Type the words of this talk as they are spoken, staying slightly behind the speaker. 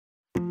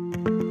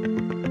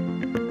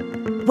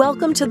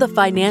Welcome to the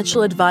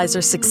Financial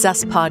Advisor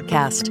Success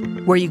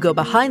Podcast, where you go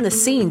behind the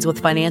scenes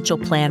with financial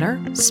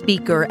planner,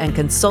 speaker, and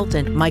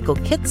consultant Michael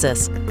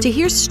Kitces to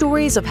hear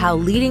stories of how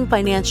leading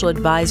financial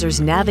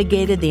advisors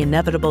navigated the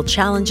inevitable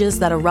challenges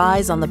that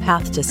arise on the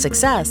path to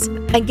success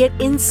and get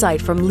insight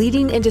from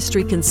leading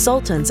industry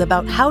consultants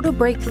about how to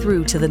break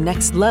through to the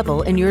next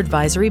level in your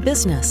advisory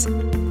business.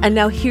 And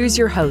now here's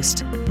your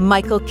host,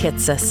 Michael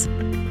Kitces.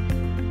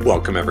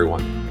 Welcome,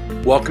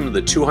 everyone. Welcome to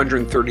the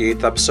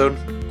 238th episode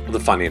of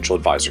the Financial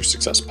Advisor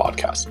Success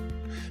Podcast.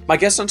 My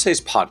guest on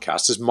today's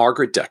podcast is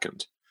Margaret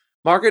Dechant.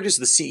 Margaret is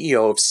the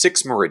CEO of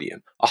Six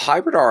Meridian, a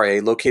hybrid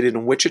RIA located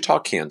in Wichita,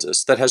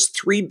 Kansas that has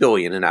 $3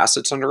 billion in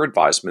assets under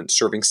advisement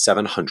serving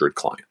 700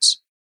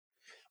 clients.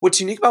 What's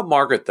unique about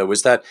Margaret, though,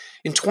 is that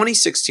in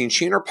 2016,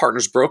 she and her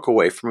partners broke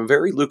away from a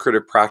very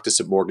lucrative practice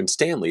at Morgan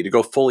Stanley to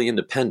go fully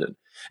independent.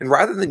 And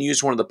rather than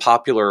use one of the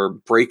popular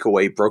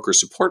breakaway broker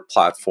support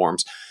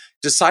platforms,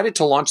 decided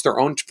to launch their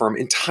own firm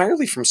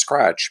entirely from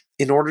scratch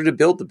in order to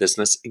build the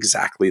business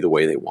exactly the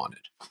way they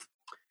wanted.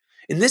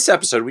 In this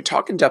episode, we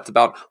talk in depth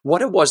about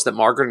what it was that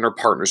Margaret and her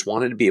partners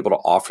wanted to be able to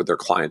offer their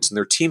clients and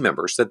their team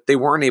members that they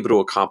weren't able to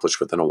accomplish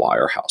within a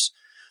wirehouse.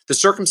 The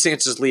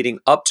circumstances leading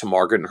up to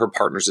Margaret and her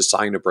partners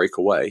deciding to break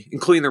away,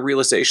 including the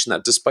realization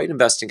that despite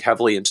investing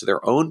heavily into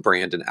their own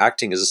brand and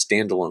acting as a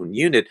standalone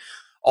unit,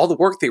 all the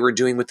work they were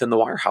doing within the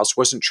wirehouse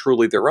wasn't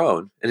truly their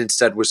own and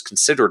instead was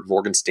considered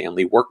Morgan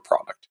Stanley work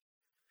product.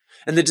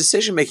 And the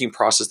decision-making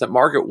process that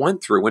Margaret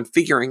went through when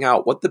figuring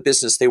out what the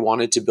business they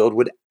wanted to build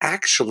would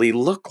actually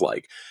look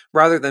like,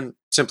 rather than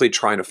simply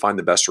trying to find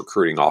the best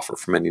recruiting offer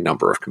from any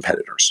number of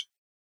competitors.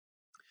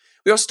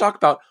 We also talk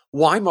about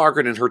why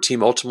Margaret and her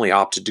team ultimately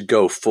opted to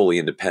go fully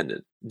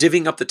independent,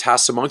 divvying up the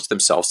tasks amongst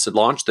themselves to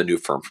launch the new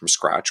firm from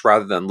scratch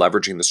rather than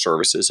leveraging the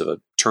services of a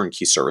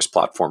turnkey service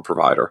platform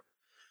provider.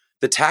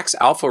 The tax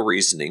alpha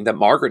reasoning that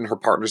Margaret and her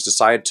partners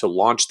decided to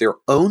launch their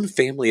own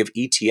family of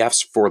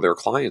ETFs for their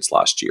clients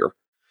last year,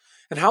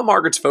 and how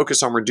Margaret's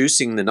focus on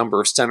reducing the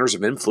number of centers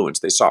of influence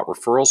they sought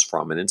referrals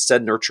from and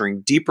instead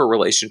nurturing deeper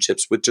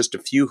relationships with just a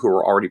few who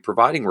are already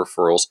providing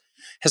referrals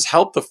has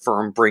helped the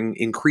firm bring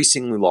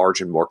increasingly large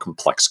and more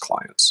complex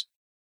clients.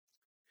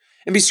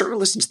 And be certain to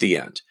listen to the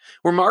end,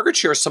 where Margaret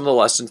shares some of the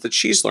lessons that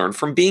she's learned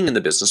from being in the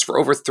business for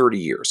over 30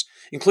 years,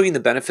 including the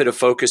benefit of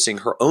focusing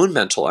her own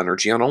mental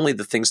energy on only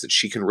the things that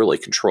she can really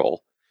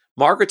control,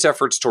 Margaret's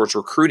efforts towards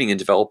recruiting and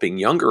developing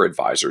younger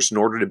advisors in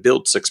order to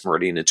build Six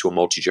Meridian into a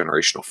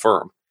multi-generational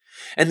firm,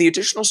 and the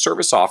additional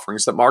service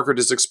offerings that Margaret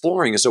is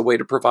exploring as a way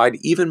to provide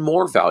even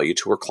more value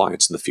to her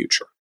clients in the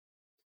future.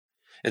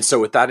 And so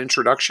with that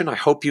introduction, I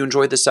hope you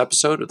enjoyed this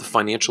episode of the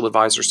Financial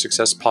Advisor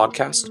Success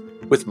Podcast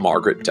with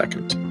Margaret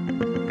Dechant.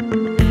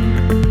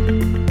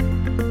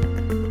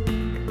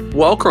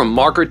 Welcome,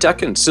 Margaret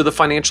Dechant, to the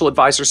Financial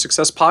Advisor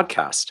Success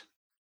Podcast.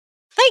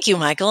 Thank you,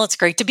 Michael. It's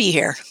great to be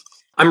here.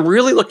 I'm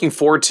really looking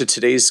forward to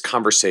today's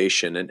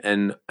conversation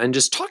and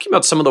just talking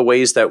about some of the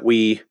ways that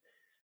we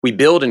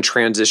build and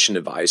transition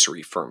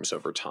advisory firms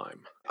over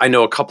time. I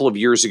know a couple of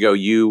years ago,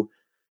 you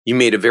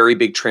made a very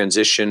big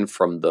transition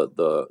from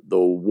the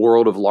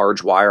world of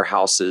large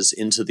wirehouses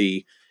into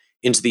the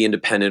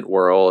independent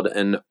world,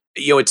 and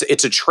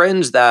it's a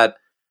trend that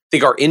I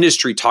think our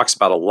industry talks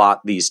about a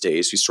lot these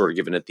days. We've sort of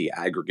given it the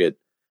aggregate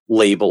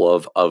label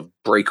of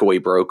breakaway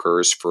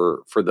brokers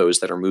for those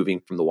that are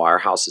moving from the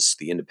wirehouses to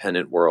the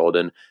independent world,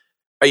 and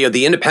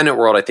the independent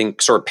world I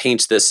think sort of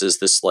paints this as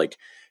this like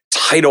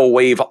tidal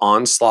wave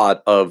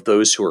onslaught of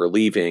those who are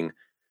leaving.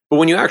 But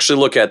when you actually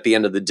look at the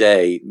end of the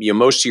day,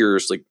 most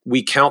years, like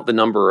we count the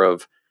number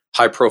of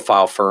high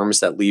profile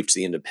firms that leave to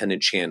the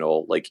independent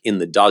channel, like in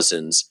the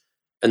dozens.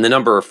 And the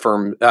number of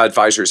firm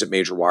advisors at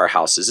major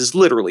wirehouses is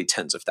literally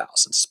tens of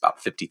thousands. It's about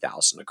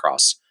 50,000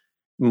 across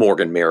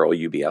Morgan, Merrill,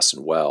 UBS,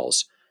 and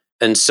Wells.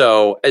 And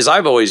so as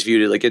I've always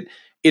viewed it, like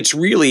it's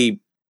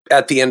really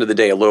at the end of the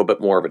day, a little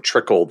bit more of a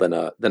trickle than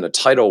a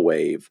tidal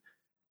wave,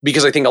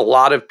 because I think a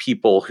lot of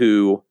people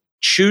who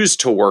choose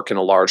to work in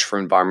a large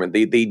firm environment,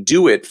 they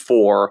do it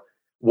for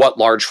what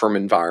large firm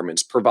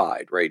environments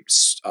provide, right?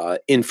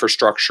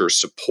 Infrastructure,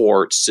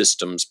 support,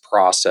 systems,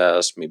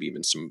 process, maybe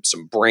even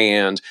some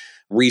brand,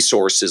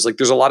 resources. Like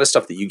there's a lot of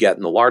stuff that you get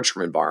in the large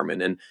firm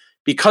environment. And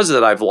because of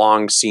that, I've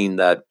long seen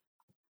that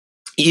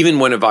even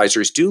when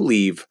advisors do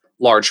leave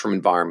large firm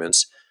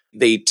environments,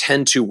 they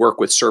tend to work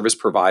with service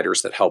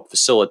providers that help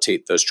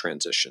facilitate those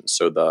transitions.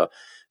 So the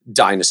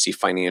Dynasty,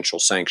 Financial,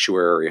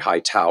 Sanctuary,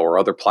 Hightower,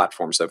 other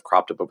platforms that have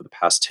cropped up over the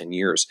past 10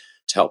 years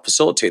to help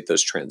facilitate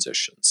those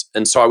transitions.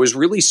 And so I was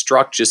really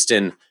struck just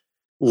in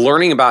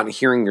learning about and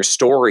hearing your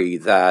story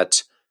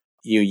that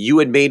you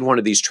had made one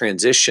of these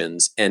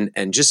transitions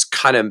and just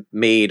kind of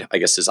made, I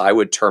guess as I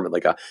would term it,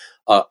 like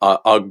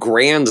a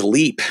grand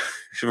leap,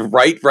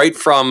 right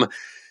from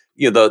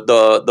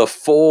the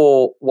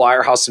full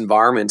wirehouse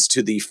environments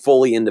to the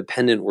fully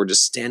independent. We're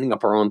just standing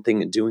up our own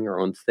thing and doing our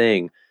own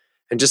thing.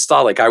 And just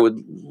thought like I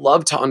would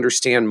love to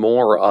understand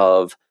more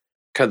of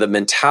kind of the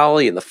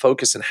mentality and the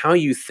focus and how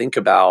you think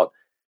about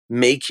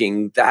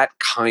making that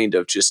kind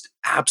of just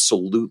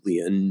absolutely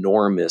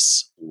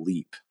enormous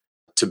leap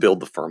to build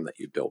the firm that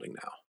you're building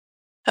now.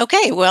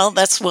 Okay, well,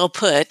 that's well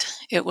put.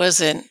 It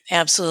was an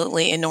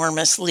absolutely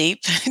enormous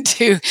leap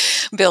to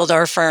build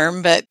our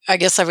firm, but I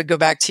guess I would go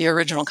back to your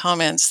original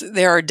comments.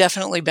 There are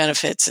definitely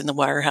benefits in the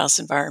wirehouse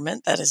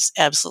environment. That is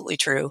absolutely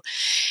true.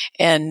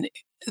 And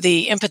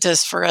the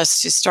impetus for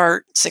us to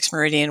start Six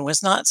Meridian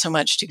was not so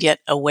much to get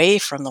away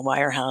from the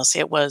wirehouse,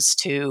 it was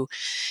to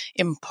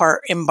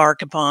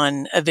embark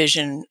upon a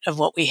vision of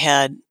what we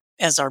had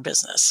as our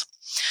business.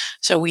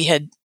 So we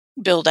had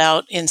built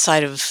out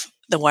inside of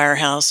the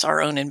wirehouse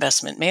our own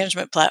investment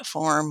management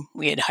platform.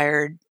 We had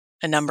hired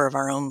a number of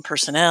our own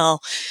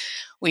personnel.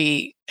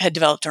 We had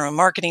developed our own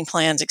marketing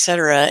plans, et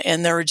cetera.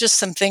 And there were just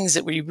some things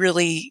that we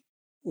really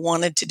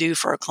wanted to do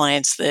for our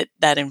clients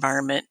that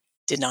environment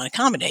did not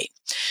accommodate.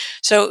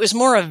 So it was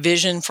more a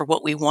vision for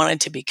what we wanted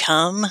to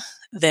become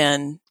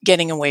than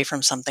getting away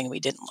from something we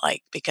didn't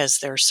like, because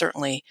there are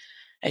certainly,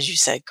 as you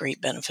said, great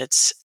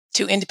benefits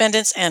to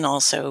independence and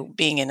also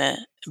being in a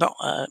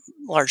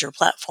larger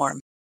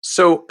platform.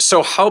 So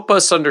help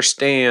us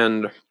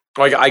understand,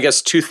 like, I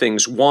guess two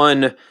things.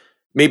 One,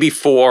 maybe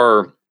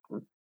for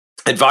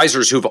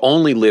advisors who've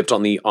only lived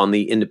on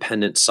the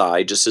independent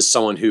side, just as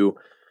someone who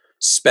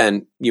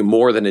spent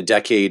more than a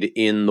decade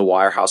in the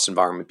wirehouse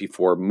environment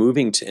before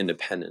moving to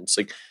independence,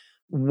 like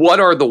what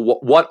are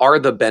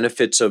the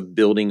benefits of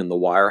building in the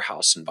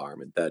wirehouse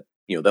environment that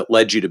that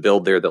led you to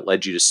build there, that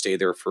led you to stay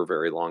there for a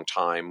very long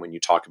time? When you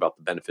talk about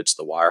the benefits of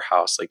the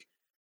wirehouse, like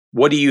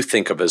what do you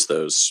think of as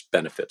those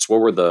benefits?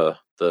 What were the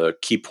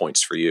key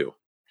points for you?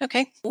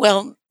 Okay.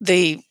 Well,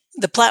 the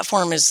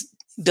platform is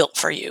built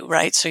for you,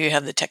 right? So you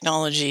have the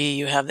technology,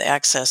 you have the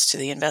access to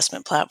the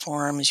investment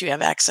platforms, you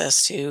have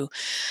access to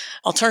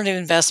alternative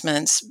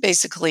investments,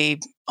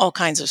 basically all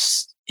kinds of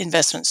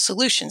investment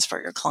solutions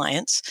for your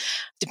clients.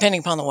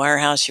 Depending upon the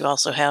wirehouse, you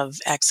also have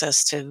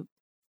access to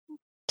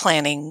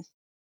planning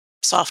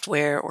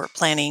software or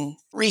planning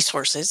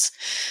resources.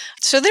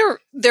 So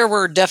there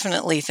were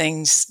definitely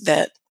things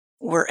that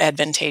were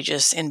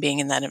advantageous in being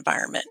in that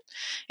environment.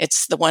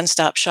 It's the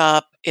one-stop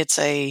shop. It's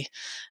a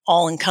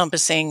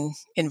all-encompassing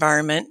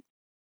environment.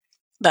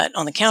 But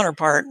on the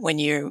counterpart, when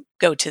you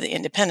go to the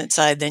independent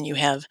side, then you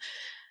have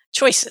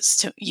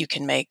choices you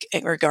can make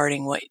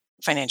regarding what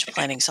financial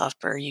planning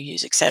software you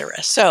use, et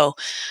cetera. So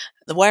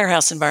the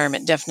wirehouse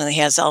environment definitely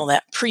has all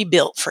that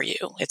pre-built for you.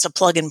 It's a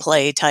plug and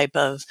play type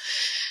of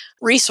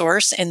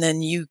resource, and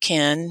then you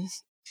can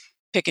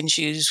pick and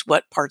choose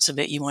what parts of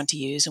it you want to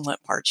use and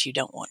what parts you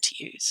don't want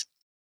to use.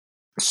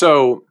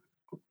 So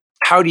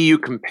how do you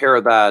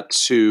compare that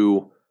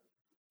to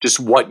just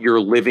what you're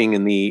living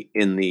in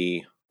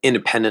the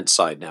independent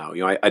side now?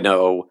 I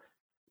know,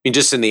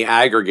 just in the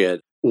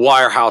aggregate,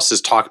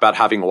 wirehouses talk about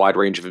having a wide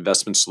range of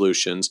investment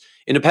solutions.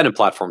 Independent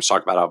platforms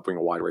talk about having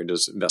a wide range of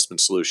investment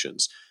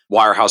solutions.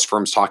 Wirehouse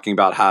firms talking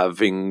about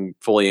having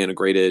fully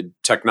integrated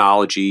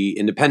technology.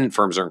 Independent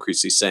firms are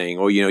increasingly saying,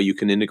 "Oh, you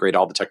can integrate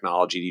all the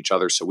technology to each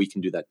other, so we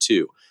can do that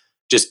too."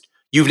 Just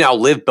you've now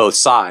lived both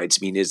sides.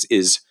 I mean,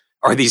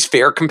 are these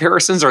fair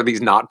comparisons? Are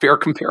these not fair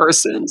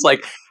comparisons?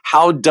 Like,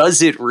 how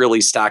does it really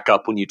stack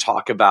up when you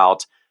talk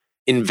about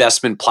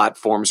investment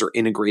platforms or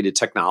integrated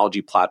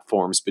technology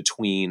platforms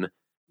between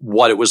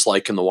what it was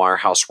like in the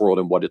wirehouse world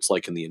and what it's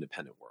like in the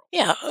independent world?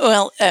 Yeah,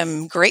 well,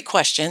 great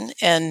question.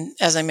 And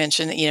as I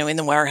mentioned, in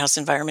the wirehouse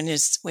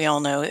environment, we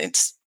all know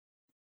it's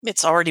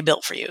already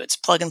built for you. It's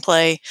plug and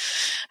play.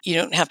 You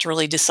don't have to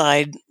really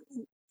decide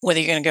whether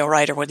you're going to go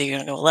right or whether you're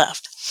going to go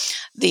left.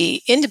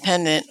 The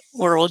independent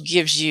world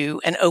gives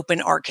you an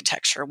open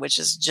architecture, which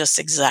is just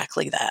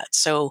exactly that.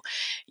 So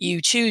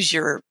you choose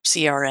your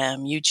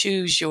CRM, you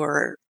choose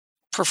your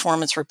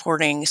performance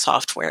reporting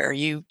software,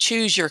 you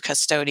choose your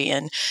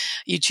custodian,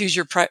 you choose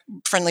your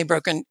friendly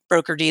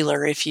broker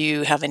dealer if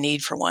you have a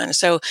need for one.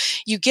 So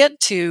you get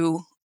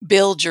to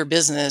build your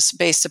business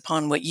based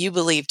upon what you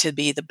believe to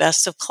be the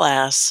best of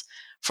class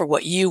for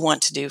what you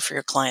want to do for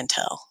your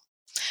clientele.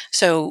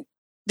 So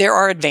there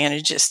are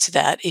advantages to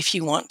that if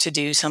you want to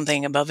do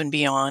something above and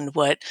beyond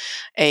what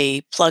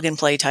a plug and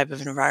play type of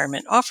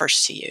environment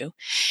offers to you.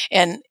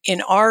 And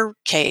in our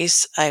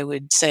case, I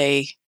would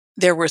say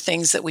there were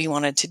things that we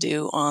wanted to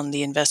do on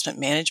the investment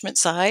management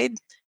side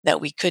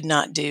that we could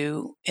not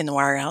do in the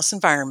wirehouse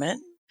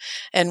environment.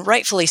 And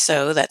rightfully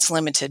so, that's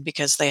limited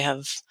because they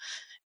have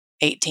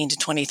 18 to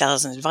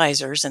 20,000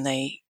 advisors, and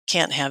they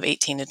can't have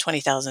 18 to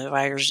 20,000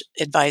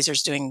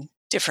 advisors doing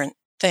different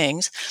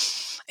things.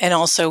 And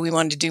also we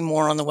wanted to do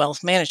more on the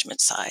wealth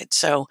management side.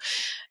 So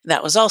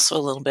that was also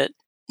a little bit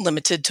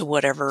limited to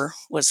whatever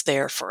was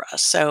there for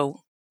us.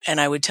 So, and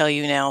I would tell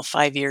you now,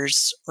 5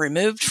 years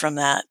removed from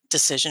that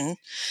decision,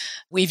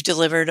 we've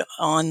delivered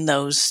on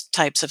those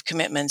types of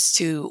commitments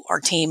to our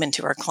team and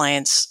to our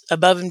clients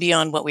above and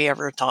beyond what we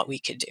ever thought we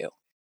could do.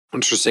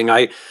 Interesting.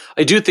 I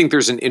do think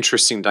there's an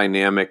interesting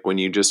dynamic when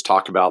you just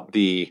talk about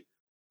the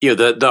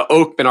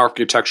open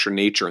architecture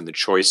nature and the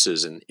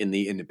choices in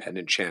the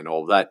independent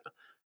channel. That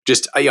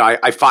just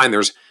I find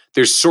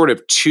there's sort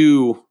of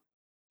two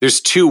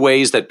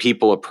ways that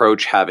people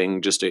approach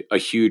having just a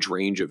huge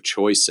range of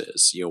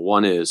choices.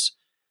 One is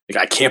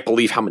like, I can't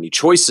believe how many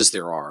choices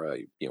there are.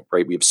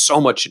 Right? We have so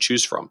much to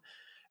choose from.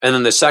 And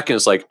then the second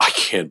is like, I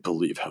can't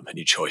believe how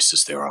many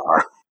choices there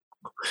are.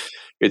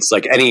 It's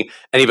like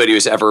anybody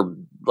who's ever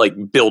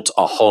like built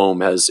a home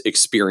has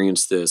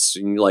experienced this.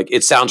 And like,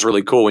 it sounds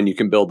really cool when you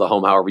can build the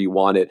home however you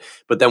want it,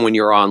 but then when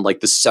you're on like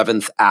the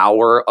seventh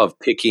hour of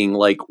picking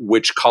like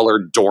which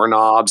colored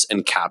doorknobs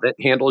and cabinet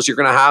handles you're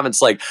gonna have,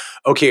 it's like,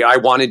 okay, I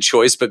wanted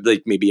choice, but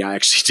like maybe I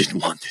actually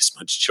didn't want this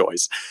much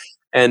choice.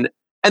 And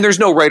there's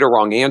no right or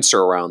wrong answer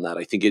around that.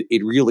 I think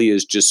it really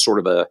is just sort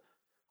of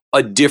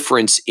a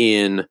difference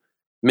in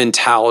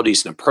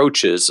mentalities and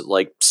approaches.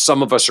 Like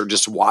some of us are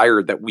just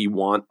wired that we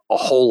want a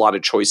whole lot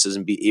of choices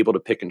and be able to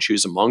pick and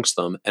choose amongst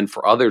them. And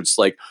for others,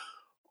 like,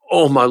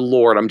 oh my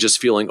Lord, I'm just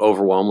feeling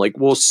overwhelmed. Like,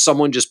 will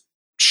someone just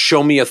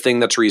show me a thing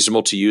that's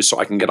reasonable to use so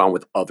I can get on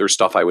with other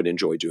stuff I would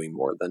enjoy doing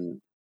more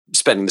than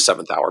spending the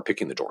seventh hour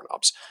picking the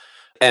doorknobs.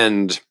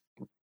 And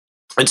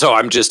so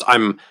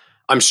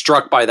I'm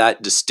struck by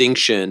that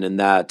distinction, and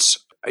that,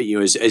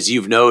 as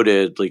you've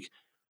noted, like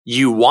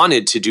you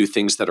wanted to do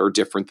things that are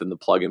different than the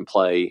plug and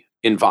play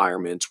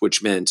environment,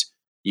 which meant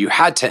you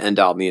had to end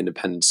out on the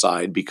independent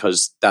side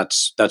because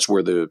that's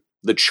where the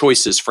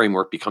choices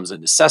framework becomes a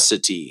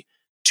necessity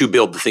to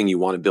build the thing you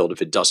want to build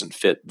if it doesn't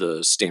fit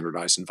the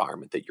standardized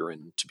environment that you're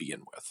in to begin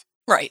with.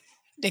 Right.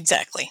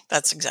 Exactly.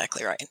 That's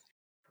exactly right.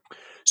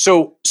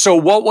 So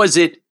what was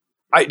it?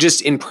 I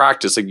just in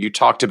practice, like you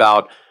talked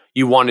about,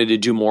 you wanted to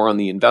do more on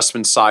the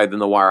investment side than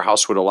the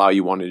wirehouse would allow.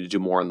 You wanted to do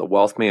more on the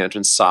wealth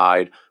management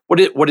side.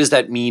 What does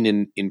that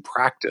mean in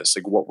practice?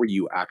 Like, what were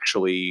you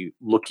actually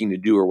looking to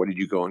do, or what did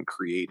you go and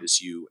create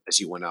as you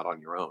went out on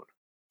your own?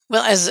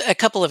 Well, as a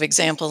couple of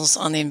examples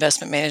on the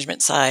investment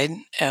management side,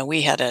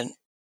 we had a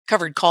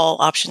covered call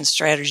option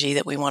strategy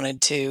that we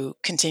wanted to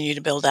continue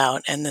to build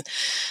out, and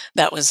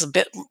that was a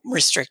bit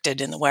restricted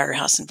in the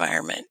wirehouse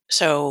environment.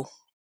 So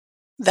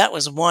that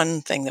was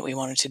one thing that we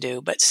wanted to do.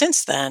 But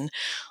since then,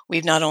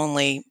 we've not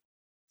only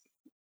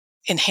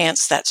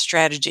enhanced that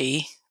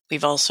strategy,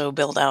 we've also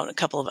built out a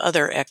couple of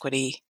other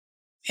equity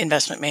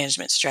investment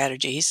management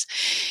strategies.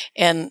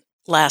 And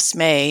last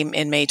May,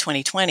 in May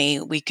 2020,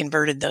 we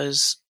converted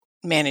those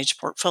managed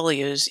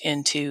portfolios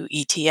into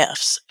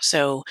ETFs.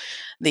 So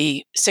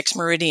the 6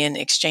 Meridian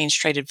exchange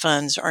traded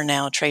funds are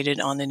now traded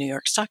on the New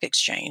York Stock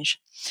Exchange.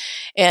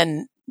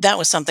 And that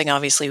was something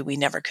obviously we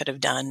never could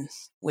have done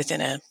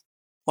within a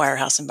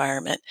wirehouse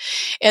environment.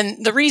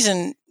 And the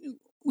reason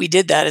we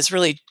did that is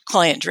really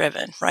client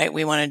driven, right?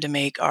 We wanted to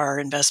make our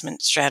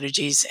investment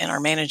strategies and our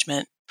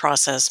management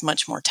process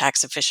much more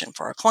tax efficient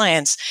for our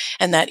clients.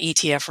 And that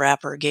ETF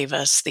wrapper gave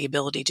us the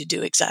ability to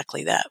do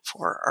exactly that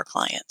for our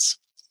clients.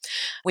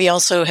 We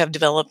also have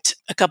developed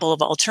a couple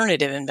of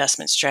alternative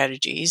investment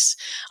strategies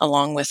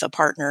along with a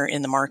partner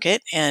in the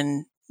market.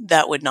 And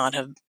that would not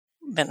have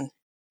been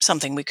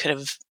something we could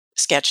have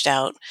sketched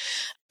out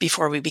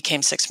before we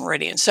became 6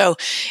 Meridian. So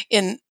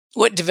in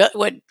what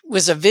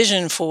was a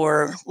vision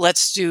for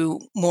let's do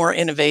more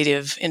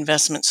innovative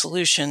investment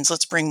solutions,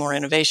 let's bring more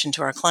innovation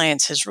to our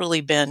clients, has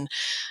really been,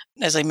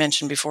 as I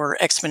mentioned before,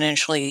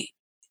 exponentially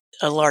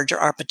a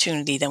larger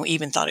opportunity than we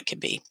even thought it could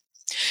be.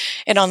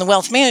 And on the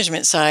wealth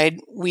management side,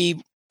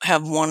 we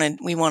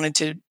wanted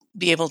to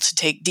be able to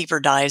take deeper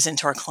dives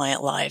into our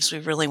client lives. We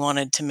really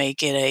wanted to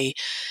make it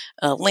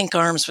a link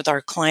arms with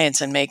our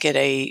clients and make it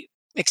a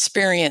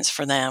experience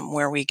for them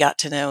where we got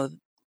to know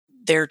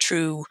their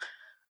true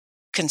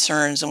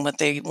concerns and what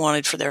they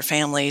wanted for their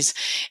families.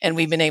 And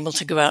we've been able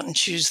to go out and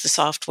choose the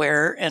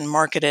software and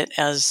market it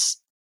as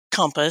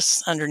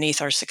Compass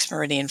underneath our 6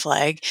 Meridian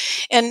flag.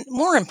 And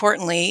more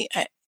importantly,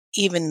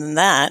 even than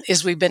that,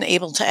 is we've been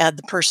able to add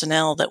the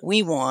personnel that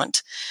we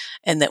want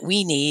and that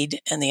we need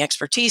and the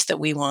expertise that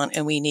we want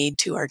and we need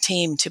to our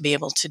team to be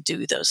able to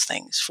do those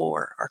things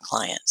for our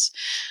clients.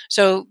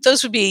 So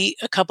those would be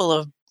a couple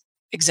of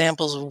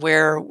examples of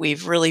where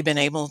we've really been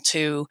able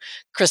to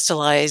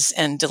crystallize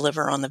and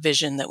deliver on the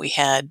vision that we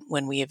had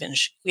when we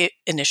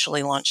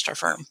initially launched our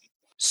firm.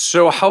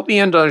 So help me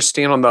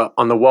understand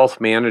on the wealth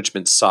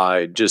management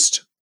side,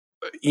 just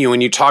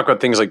when you talk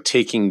about things like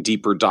taking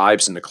deeper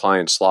dives into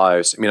clients'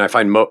 lives. I mean, I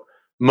find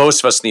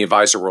most of us in the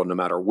advisor world, no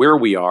matter where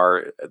we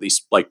are, at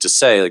least like to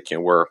say, like,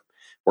 we're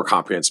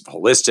comprehensive,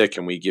 holistic,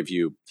 and we give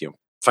you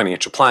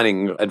financial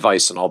planning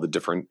advice in all the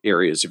different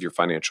areas of your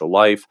financial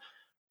life.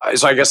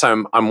 So I guess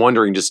I'm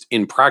wondering, just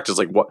in practice,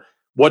 like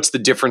what's the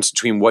difference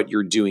between what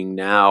you're doing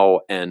now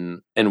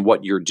and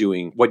what you were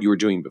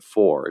doing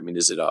before? I mean,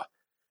 is it a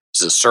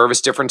service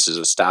difference? Is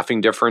it a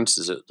staffing difference?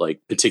 Is it like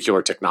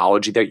particular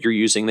technology that you're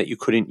using that you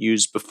couldn't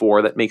use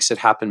before that makes it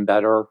happen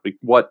better? Like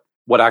what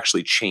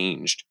actually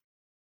changed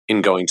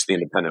in going to the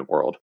independent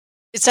world?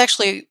 It's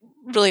actually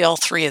really all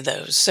three of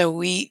those. So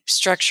we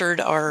structured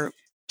our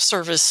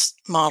service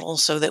model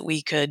so that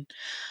we could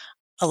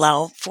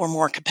allow for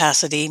more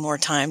capacity, more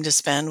time to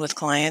spend with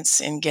clients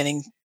in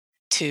getting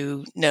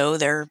to know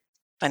their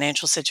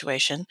financial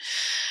situation.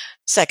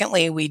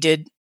 Secondly,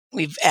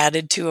 we've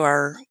added to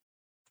our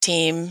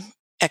team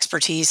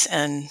expertise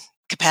and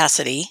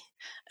capacity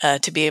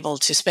to be able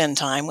to spend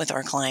time with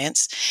our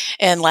clients.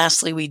 And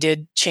lastly, we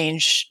did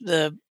change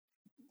the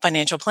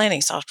financial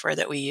planning software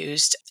that we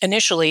used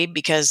initially,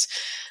 because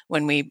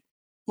when we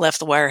left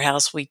the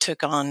wirehouse, we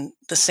took on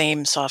the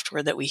same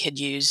software that we had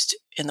used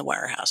in the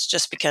wirehouse,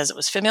 just because it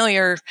was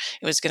familiar.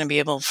 It was going to be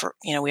able for,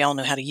 we all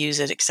know how to use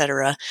it, et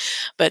cetera.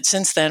 But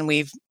since then,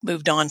 we've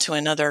moved on to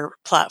another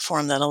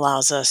platform that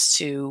allows us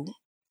to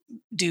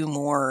do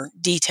more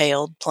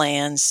detailed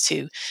plans,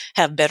 to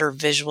have better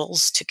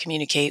visuals, to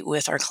communicate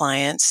with our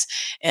clients,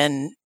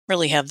 and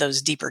really have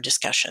those deeper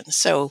discussions.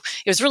 So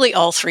it was really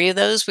all three of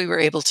those we were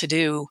able to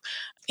do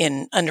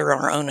in under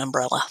our own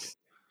umbrella.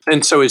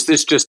 And so is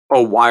this just a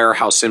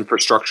wirehouse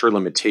infrastructure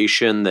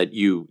limitation that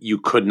you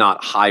could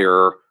not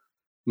hire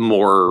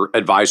more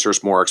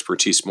advisors, more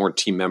expertise, more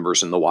team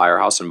members in the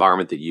wirehouse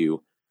environment, that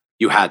you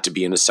had to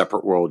be in a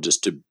separate world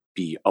just to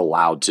be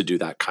allowed to do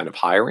that kind of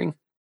hiring?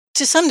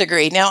 To some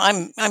degree. Now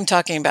I'm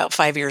talking about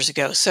 5 years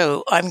ago,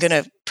 so I'm going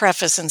to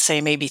preface and say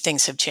maybe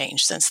things have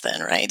changed since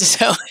then, right?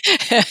 So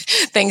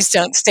things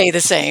don't stay the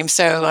same.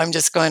 So I'm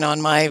just going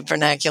on my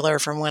vernacular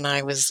from when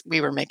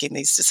we were making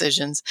these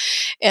decisions.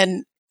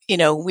 And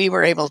we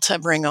were able to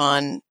bring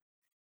on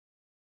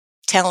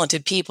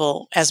talented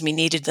people as we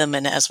needed them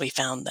and as we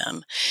found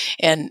them.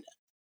 And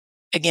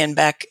again,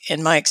 back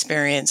in my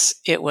experience,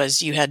 it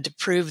was you had to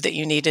prove that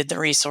you needed the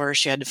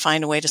resource. You had to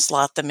find a way to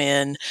slot them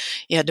in.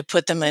 You had to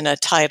put them in a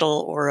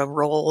title or a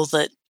role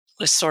that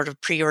was sort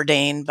of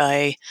preordained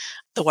by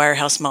the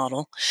wirehouse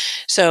model.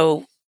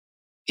 So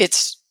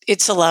it's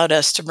allowed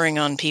us to bring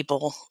on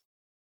people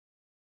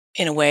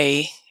in a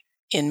way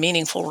in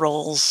meaningful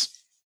roles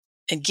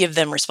and give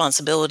them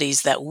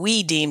responsibilities that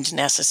we deemed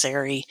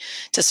necessary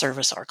to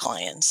service our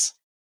clients.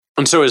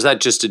 And so is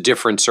that just a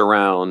difference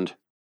around,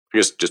 I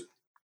guess, just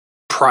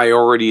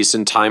priorities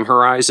and time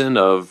horizon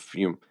of,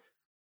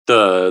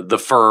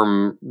 the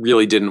firm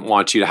really didn't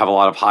want you to have a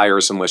lot of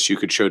hires unless you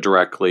could show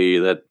directly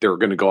that they're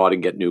going to go out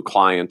and get new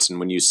clients. And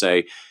when you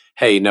say,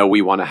 hey, no,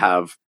 we want to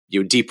have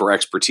deeper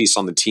expertise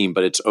on the team,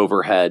 but it's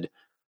overhead,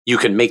 you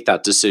can make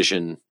that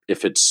decision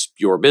if it's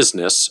your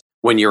business.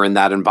 When you're in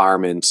that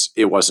environment,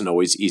 it wasn't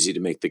always easy to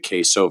make the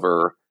case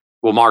over,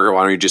 well, Margaret,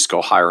 why don't you just go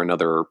hire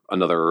another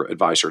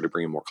advisor to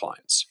bring in more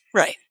clients?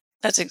 Right.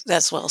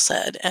 That's well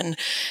said. And,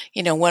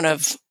 one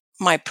of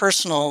my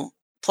personal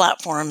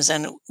platforms,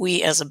 and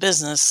we as a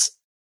business,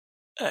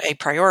 a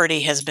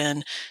priority has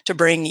been to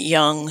bring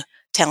young,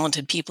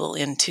 talented people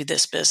into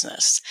this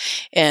business.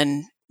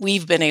 And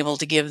we've been able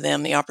to give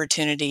them the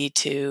opportunity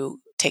to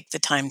take the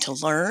time to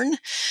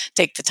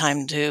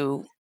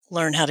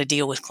learn how to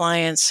deal with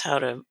clients, how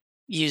to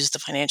use the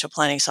financial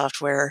planning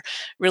software,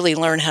 really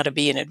learn how to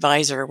be an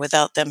advisor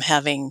without them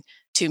having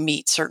to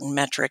meet certain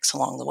metrics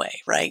along the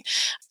way, right?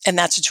 And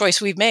that's a choice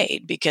we've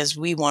made because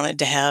we wanted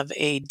to have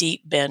a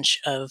deep bench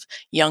of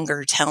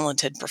younger,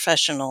 talented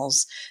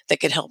professionals that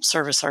could help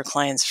service our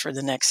clients for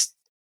the next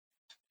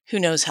who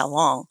knows how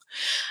long.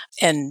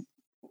 And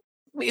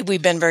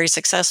we've been very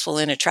successful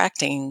in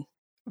attracting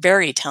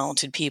very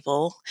talented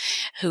people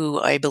who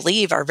I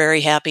believe are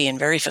very happy and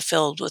very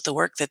fulfilled with the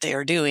work that they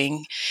are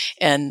doing.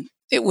 And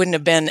it wouldn't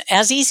have been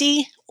as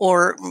easy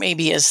or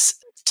maybe as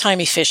time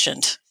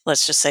efficient,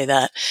 let's just say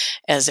that,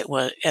 as it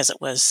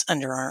was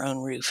under our own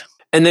roof.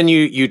 And then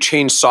you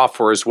changed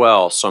software as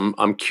well. So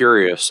I'm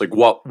curious, like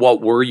what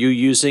were you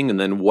using, and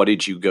then what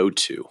did you go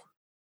to?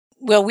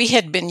 Well, we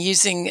had been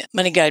using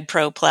Money Guide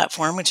Pro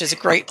platform, which is a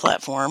great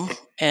platform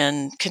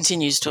and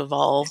continues to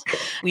evolve.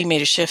 We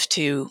made a shift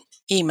to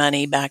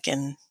eMoney back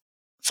in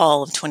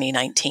fall of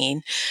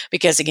 2019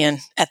 because, again,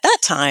 at that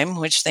time,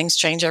 which things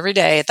change every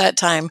day, at that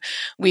time,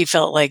 we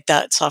felt like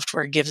that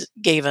software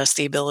gave us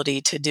the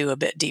ability to do a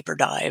bit deeper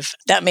dive.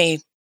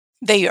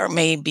 They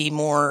may be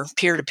more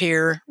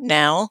peer-to-peer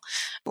now,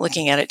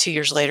 looking at it 2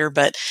 years later,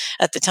 but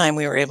at the time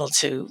we were able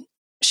to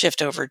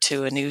shift over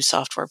to a new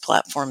software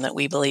platform that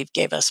we believe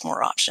gave us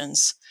more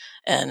options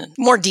and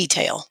more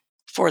detail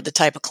for the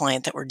type of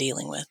client that we're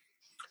dealing with.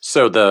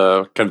 So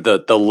the kind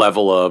of the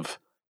level of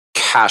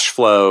cash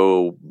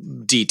flow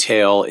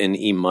detail in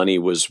eMoney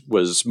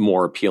was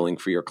more appealing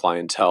for your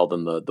clientele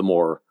than the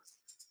more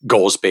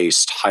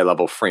goals-based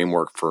high-level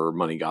framework for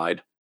Money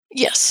Guide.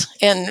 Yes.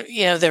 And,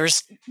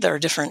 there are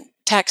different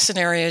tax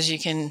scenarios you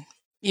can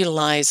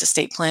utilize,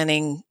 estate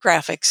planning,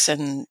 graphics,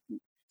 and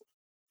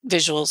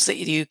visuals that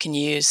you can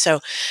use. So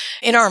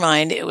in our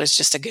mind, it was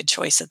just a good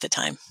choice at the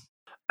time.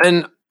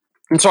 And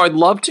so I'd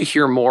love to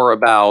hear more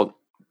about,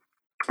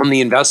 on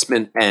the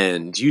investment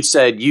end, you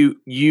said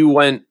you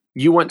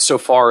went so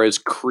far as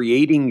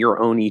creating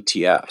your own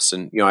ETFs.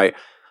 And, I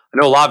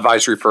know a lot of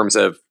advisory firms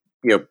have,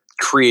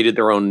 created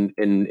their own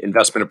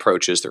investment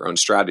approaches, their own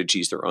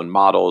strategies, their own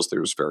models.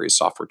 There's various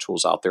software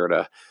tools out there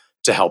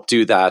to help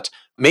do that.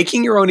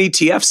 Making your own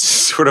ETFs is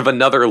sort of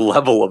another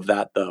level of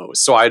that, though.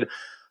 So I'd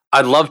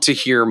love to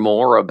hear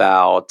more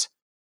about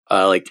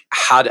like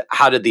how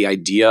did the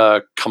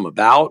idea come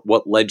about?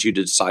 What led you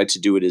to decide to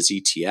do it as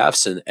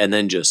ETFs, and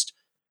then just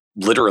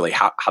literally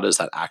how does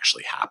that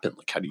actually happen?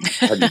 Like how do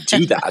you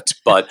do that?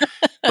 But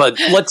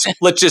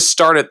let's just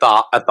start at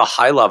the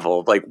high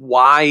level. Like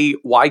why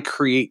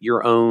create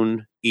your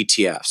own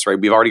ETFs, right?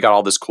 We've already got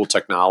all this cool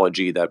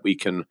technology that we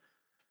can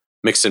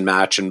mix and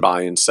match and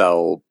buy and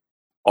sell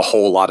a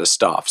whole lot of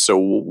stuff. So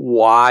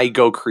why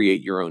go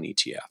create your own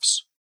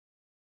ETFs?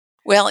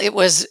 Well, it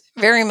was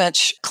very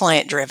much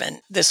client driven.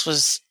 This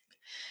was,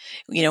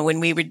 when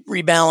we would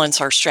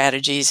rebalance our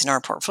strategies and our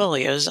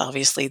portfolios,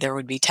 obviously there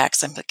would be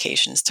tax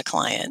implications to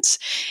clients.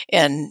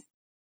 And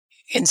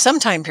in some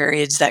time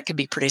periods, that could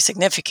be pretty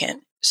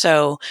significant.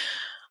 So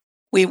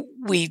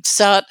we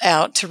sought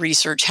out to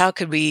research how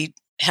could we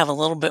have a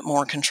little bit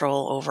more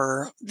control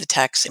over the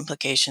tax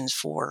implications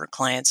for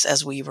clients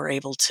as we were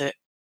able to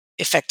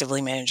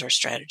effectively manage our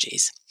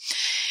strategies.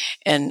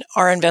 And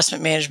our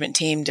investment management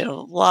team did a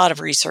lot of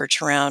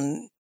research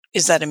around,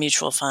 is that a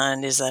mutual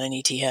fund? Is that an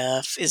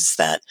ETF? Is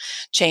that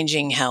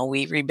changing how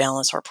we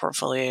rebalance our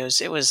portfolios?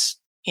 It was,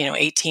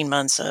 18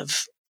 months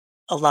of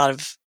a lot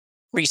of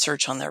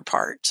research on their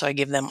part. So I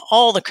give them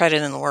all the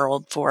credit in the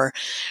world for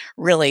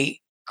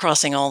really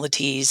crossing all the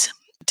T's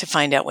to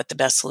find out what the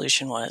best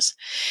solution was.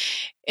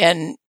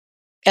 And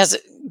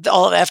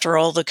after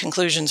all the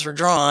conclusions were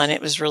drawn,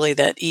 it was really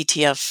that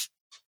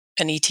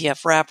an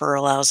ETF wrapper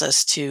allows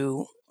us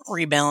to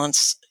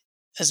rebalance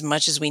as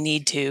much as we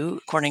need to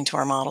according to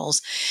our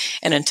models.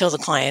 And until the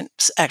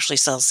client actually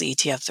sells the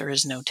ETF, there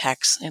is no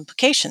tax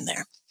implication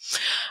there.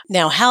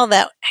 Now, how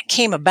that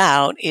came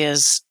about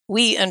is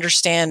we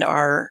understand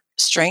our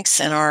strengths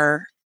and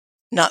our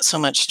not so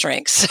much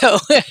strengths. So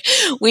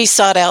we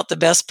sought out the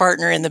best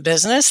partner in the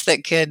business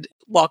that could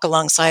walk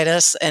alongside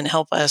us and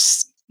help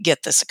us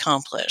get this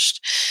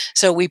accomplished.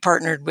 So we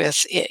partnered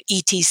with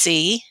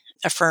ETC,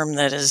 a firm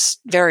that is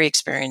very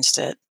experienced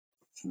at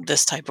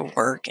this type of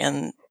work,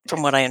 and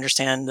from what I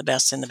understand, the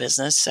best in the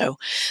business. So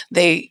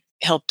they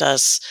helped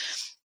us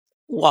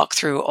walk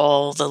through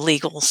all the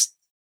legal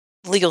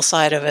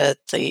side of it,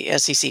 the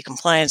SEC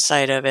compliance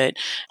side of it,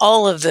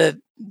 all of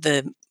the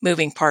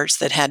moving parts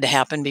that had to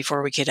happen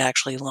before we could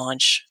actually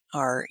launch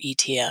our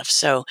ETF.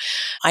 So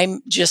I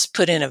just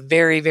put in a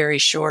very, very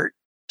short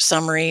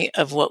summary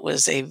of what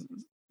was a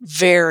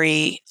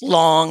very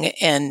long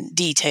and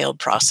detailed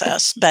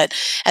process. But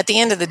at the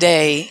end of the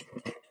day,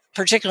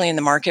 particularly in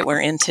the market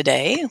we're in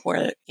today,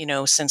 where,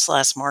 since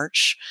last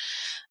March,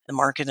 the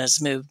market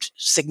has moved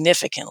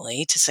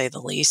significantly, to say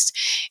the least,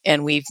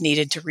 and we've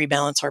needed to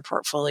rebalance our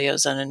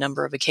portfolios on a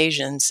number of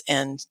occasions.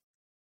 And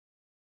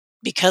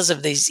because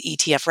of these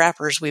ETF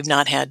wrappers, we've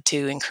not had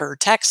to incur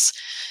tax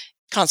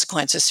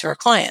consequences to our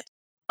client.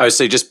 I would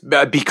say just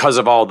because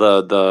of all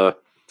the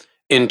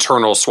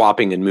internal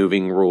swapping and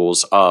moving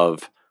rules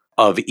of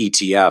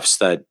ETFs,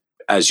 that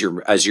as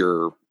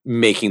you're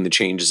making the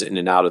changes in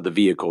and out of the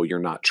vehicle, you're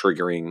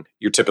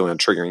typically not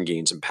triggering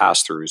gains and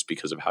pass-throughs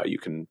because of how you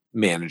can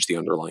manage the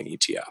underlying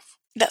ETF.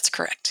 That's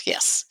correct.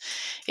 Yes.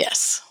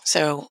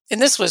 So,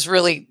 and this was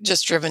really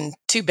just driven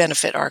to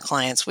benefit our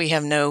clients. We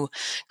have no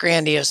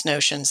grandiose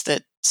notions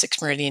that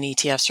 6 Meridian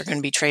ETFs are going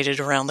to be traded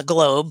around the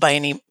globe by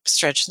any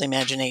stretch of the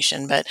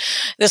imagination. But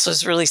this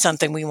was really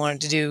something we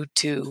wanted to do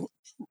to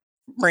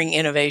bring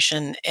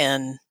innovation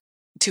and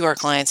to our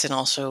clients, and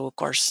also, of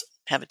course,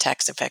 have a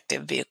tax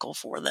effective vehicle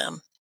for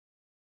them.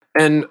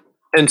 And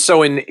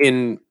so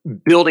in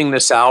building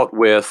this out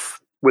with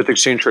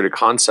exchange traded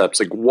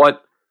concepts, like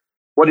what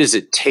does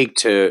it take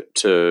to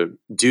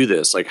do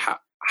this? Like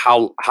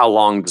how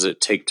long does it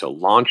take to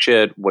launch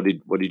it? What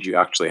did you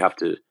actually have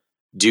to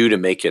do to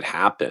make it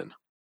happen?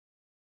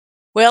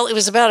 Well, it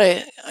was about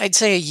I'd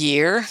say a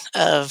year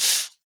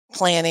of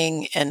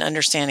planning and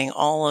understanding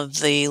all of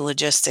the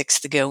logistics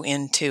that go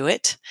into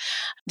it.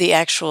 The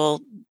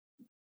actual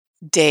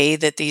day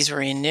that these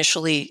were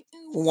initially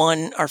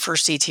our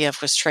first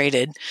ETF was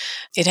traded,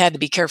 it had to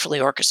be carefully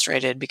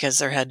orchestrated because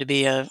there had to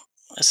be a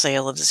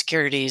sale of the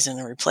securities and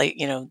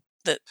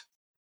the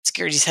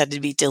securities had to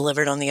be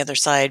delivered on the other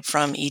side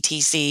from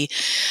ETC.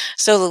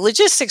 So the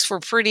logistics were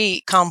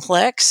pretty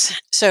complex.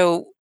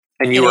 And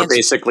you were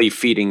basically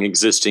feeding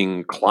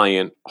existing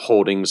client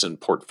holdings and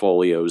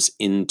portfolios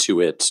into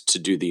it to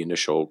do the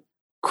initial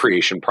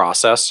creation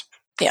process?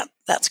 Yeah,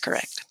 that's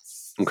correct.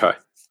 Okay.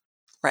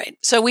 Right.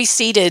 So we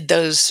seeded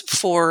those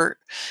 4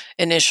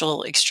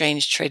 initial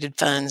exchange traded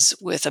funds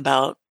with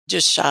about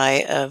just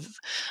shy of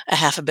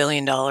 $500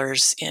 million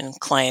in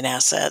client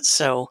assets.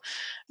 So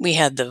we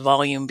had the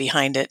volume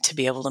behind it to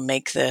be able to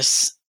make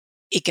this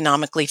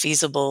economically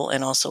feasible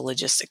and also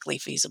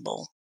logistically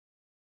feasible.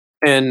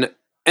 And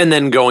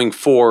then going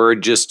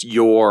forward, just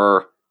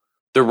the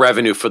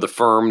revenue for the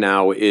firm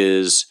now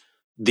is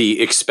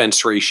the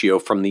expense ratio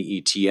from the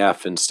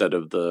ETF instead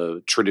of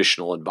the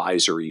traditional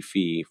advisory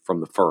fee from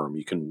the firm.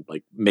 You can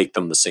make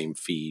them the same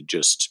fee,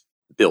 just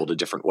billed a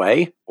different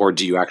way? Or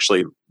do you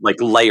actually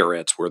layer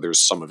it where there's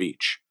some of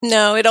each?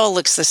 No, it all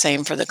looks the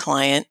same for the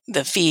client.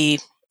 The fee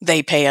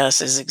they pay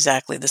us is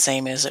exactly the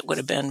same as it would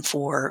have been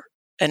for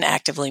an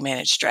actively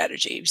managed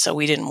strategy. So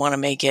we didn't want to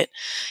make it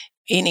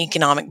an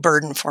economic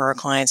burden for our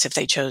clients if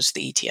they chose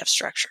the ETF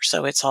structure.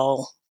 So it's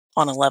all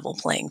on a level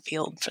playing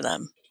field for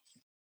them.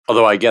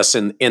 Although I guess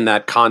in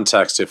that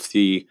context, if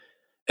the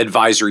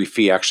advisory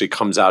fee actually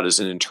comes out as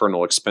an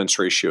internal expense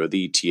ratio of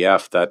the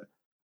ETF, that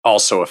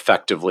also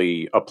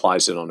effectively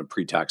applies it on a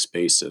pre-tax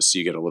basis. So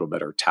you get a little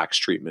better tax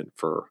treatment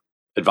for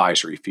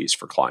advisory fees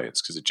for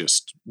clients because it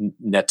just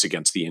nets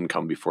against the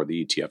income before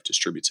the ETF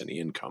distributes any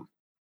income.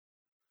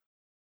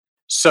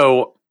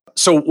 So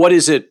what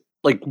is it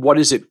like? What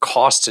does it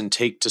cost and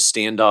take to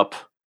stand up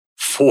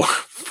for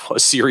a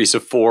series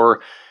of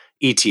 4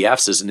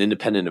 ETFs as an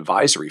independent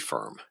advisory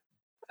firm?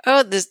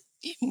 Oh,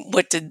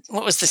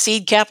 what was the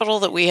seed capital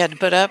that we had to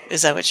put up?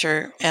 Is that what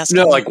you're asking?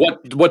 No, like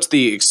what's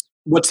the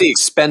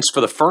expense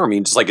for the firm? I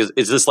mean, it's like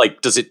is this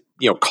like, does it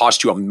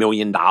cost you $1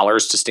 million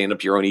to stand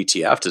up your own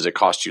ETF? Does it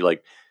cost you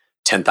like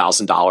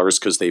 $10,000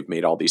 because they've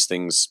made all these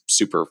things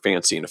super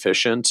fancy and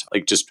efficient?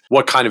 Like, just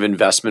what kind of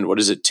investment? What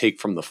does it take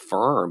from the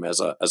firm as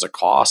a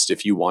cost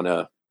if you want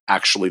to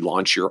actually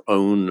launch your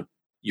own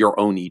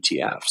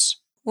ETFs?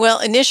 Well,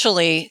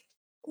 initially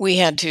we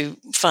had to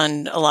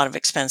fund a lot of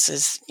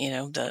expenses,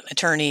 the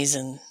attorneys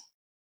and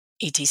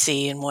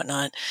ETC and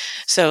whatnot.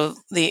 So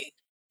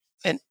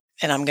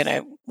and I'm going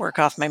to work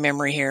off my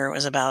memory here. It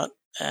was about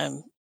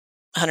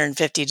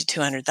 150 to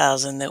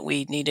 200,000 that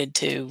we needed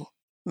to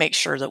make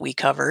sure that we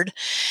covered.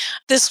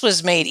 This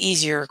was made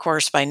easier, of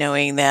course, by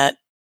knowing that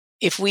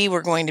if we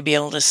were going to be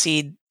able to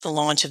seed the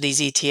launch of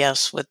these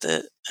ETFs with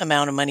the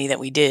amount of money that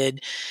we did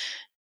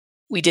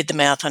the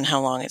math on how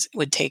long it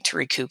would take to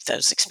recoup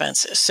those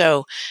expenses.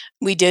 So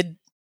we did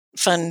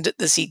fund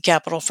the seed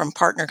capital from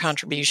partner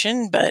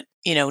contribution, but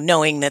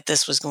knowing that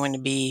this was going to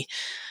be,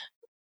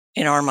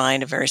 in our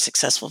mind, a very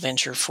successful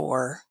venture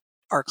for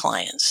our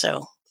clients.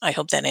 So I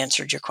hope that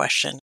answered your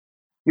question.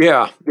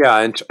 Yeah,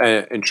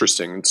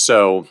 interesting.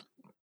 So,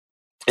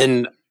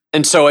 and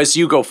so as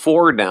you go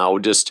forward now,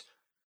 just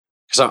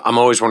because I'm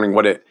always wondering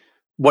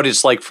what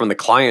it's like from the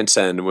client's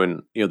end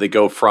when they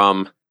go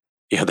from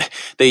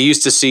they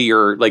used to see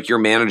your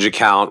managed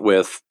account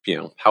with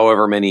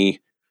however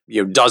many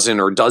dozen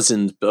or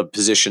dozens of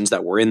positions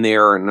that were in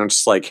there, and I'm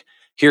just like,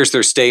 here's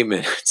their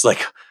statement. It's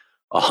like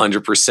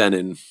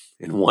 100%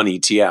 in one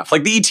ETF.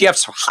 Like, the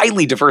ETFs are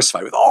highly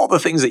diversified with all the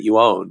things that you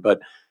own, but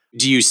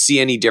do you see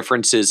any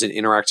differences in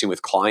interacting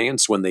with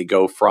clients when they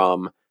go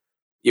from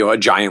a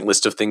giant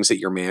list of things that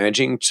you're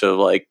managing to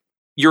like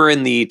you're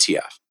in the ETF?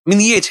 I mean,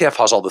 the ETF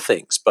has all the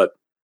things, but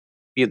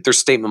their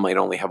statement might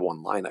only have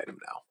one line item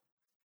now.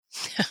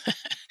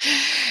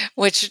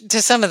 Which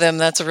to some of them,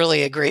 that's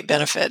really a great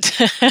benefit.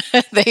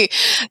 The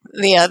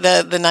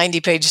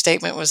 90-page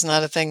statement was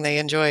not a thing they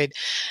enjoyed,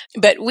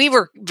 but we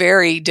were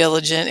very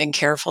diligent and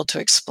careful to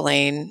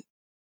explain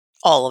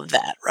all of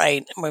that,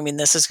 right? I mean,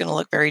 this is going to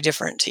look very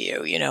different to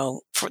you.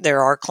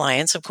 There are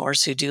clients, of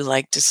course, who do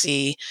like to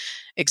see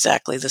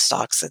exactly the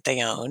stocks that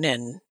they own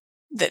and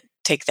that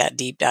take that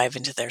deep dive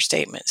into their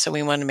statement. So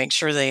we wanted to make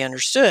sure they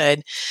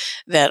understood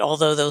that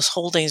although those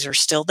holdings are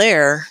still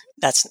there,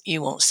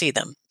 you won't see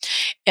them.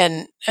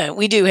 And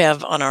we do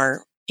have on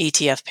our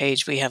ETF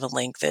page, we have a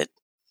link that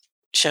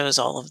shows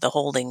all of the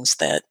holdings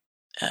that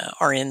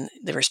are in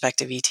the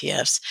respective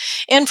ETFs.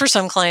 And for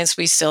some clients,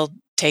 we still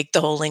take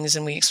the holdings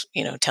and we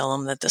tell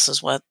them that this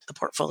is what the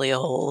portfolio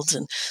holds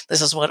and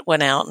this is what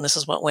went out and this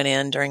is what went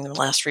in during the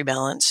last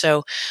rebalance.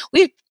 So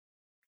we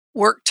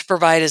work to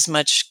provide as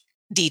much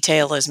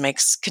detail as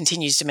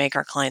continues to make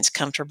our clients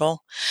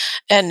comfortable.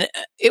 And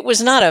it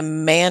was not a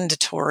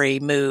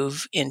mandatory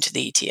move into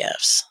the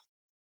ETFs.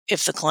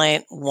 If the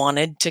client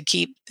wanted to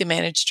keep the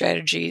managed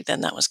strategy,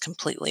 then that was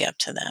completely up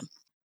to them.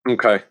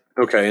 Okay.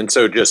 And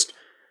so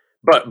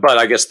but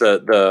I guess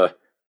the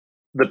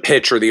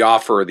pitch or the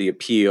offer or the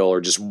appeal or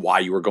just why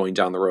you were going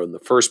down the road in the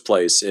first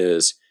place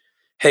is,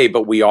 hey,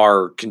 but we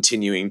are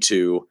continuing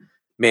to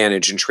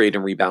manage and trade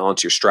and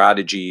rebalance your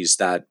strategies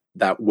that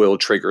will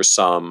trigger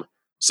some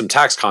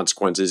tax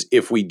consequences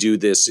if we do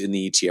this in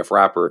the ETF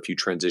wrapper. If you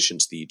transition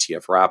to the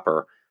ETF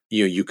wrapper,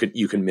 you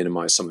can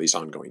minimize some of these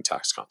ongoing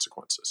tax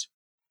consequences.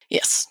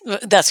 Yes,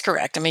 that's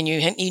correct. I mean,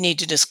 you need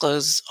to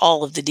disclose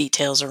all of the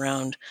details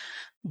around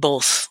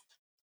both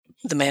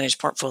the managed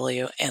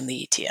portfolio and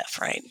the ETF,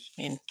 right?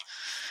 I mean,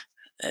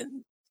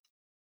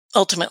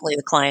 ultimately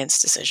the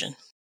client's decision.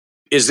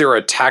 Is there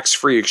a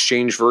tax-free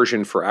exchange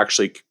version for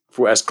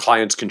as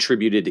clients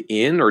contributed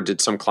in, or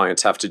did some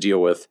clients have to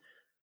deal with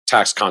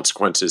tax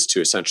consequences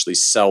to essentially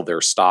sell their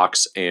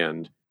stocks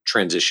and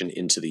transition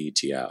into the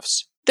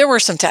ETFs? There were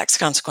some tax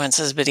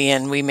consequences, but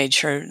again, we made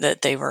sure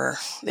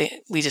that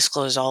we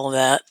disclosed all of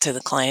that to the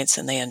clients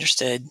and they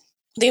understood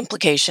the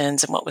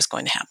implications and what was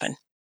going to happen.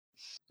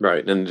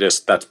 Right. And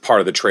just that's part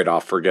of the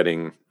trade-off for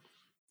getting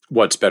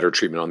what's better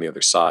treatment on the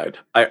other side.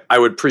 I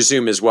would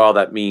presume as well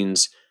that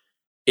means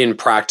in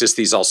practice,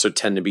 these also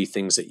tend to be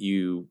things that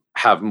you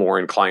have more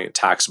in client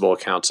taxable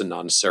accounts and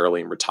not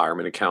necessarily in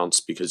retirement accounts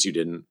because you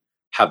didn't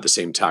have the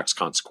same tax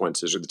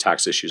consequences or the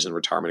tax issues in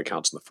retirement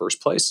accounts in the first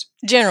place.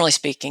 Generally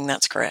speaking,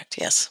 that's correct.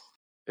 Yes.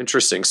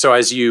 Interesting. So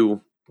as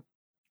you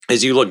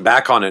look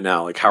back on it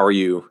now, like how are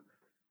you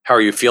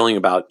feeling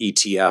about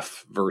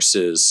ETF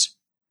versus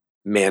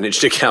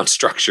managed account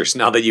structures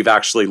now that you've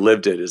actually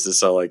lived it? Is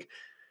this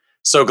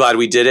so glad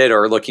we did it,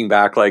 or looking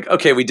back like,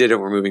 okay, we did it,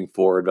 we're moving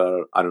forward,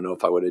 but I don't know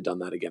if I would have done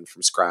that again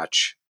from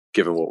scratch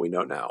given what we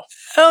know now?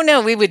 Oh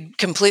no, we would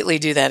completely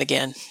do that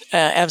again.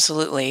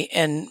 Absolutely.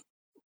 And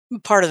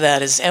part of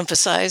that is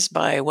emphasized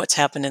by what's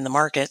happened in the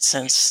market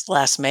since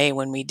last May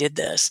when we did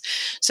this.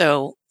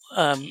 So,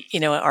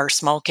 our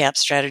small cap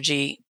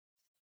strategy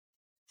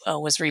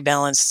was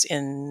rebalanced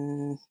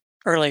in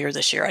earlier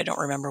this year. I don't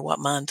remember what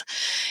month,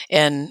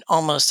 and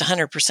almost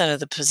 100% of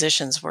the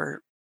positions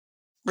were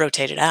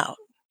rotated out.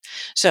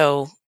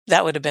 So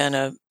that would have been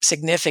a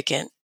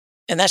significant,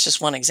 and that's just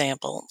one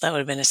example, that would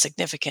have been a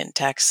significant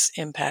tax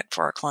impact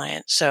for our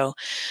client. So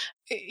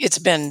it's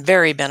been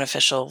very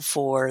beneficial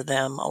for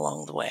them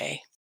along the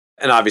way.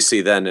 And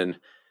obviously then and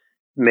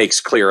makes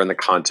clear in the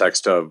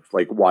context of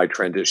like why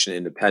transition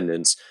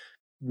independence,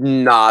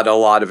 not a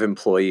lot of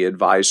employee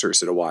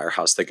advisors at a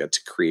wirehouse that get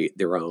to create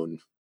their own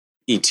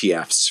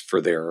ETFs for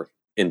their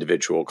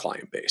individual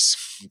client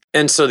base.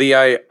 And so the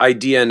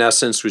idea in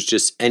essence was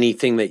just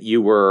anything that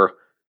you were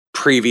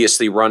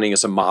previously running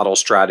as a model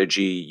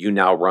strategy, you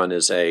now run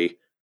as a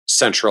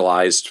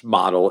centralized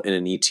model in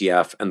an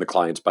ETF and the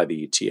clients buy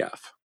the ETF.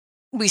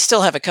 We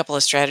still have a couple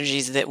of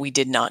strategies that we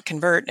did not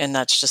convert, and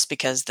that's just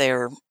because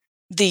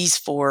these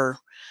 4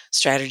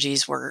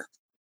 strategies were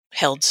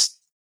held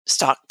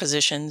stock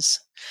positions.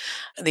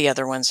 The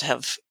other ones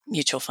have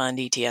mutual fund,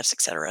 ETFs,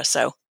 et cetera.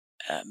 So,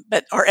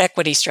 but our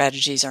equity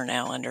strategies are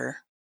now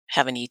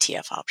have an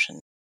ETF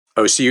option.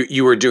 Oh, so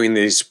you were doing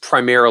these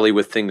primarily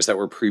with things that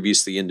were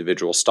previously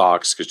individual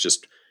stocks, because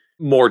just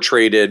more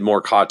traded,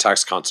 more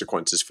tax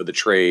consequences for the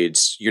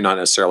trades. You're not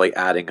necessarily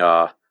adding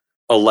a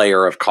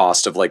layer of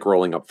cost of like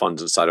rolling up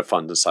funds inside of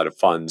funds inside of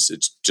funds.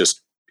 It's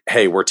just,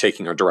 hey, we're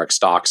taking our direct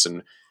stocks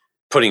and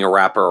putting a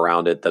wrapper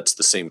around it that's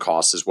the same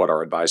cost as what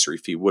our advisory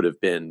fee would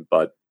have been,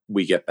 but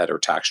we get better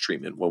tax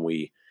treatment when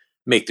we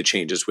make the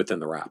changes within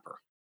the wrapper.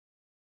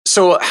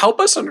 So help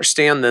us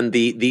understand then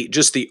the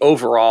just the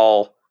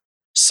overall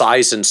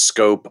size and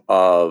scope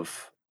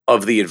of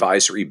the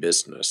advisory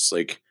business.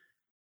 Like,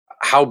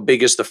 how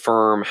big is the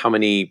firm? How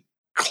many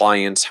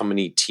clients? How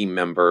many team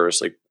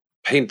members? Like,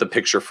 paint the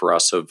picture for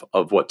us of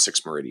what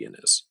Sixth Meridian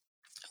is.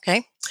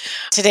 Okay.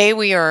 Today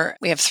we have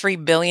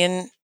 $3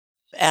 billion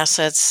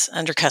assets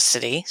under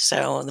custody.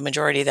 So the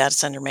majority of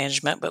that's under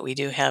management, but we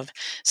do have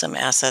some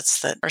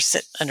assets that are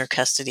sit under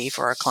custody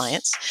for our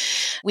clients.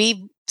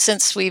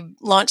 Since we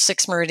launched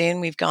Sixth Meridian,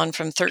 we've gone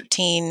from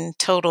 13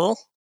 total,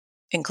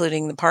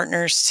 including the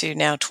partners, to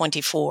now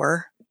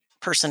 24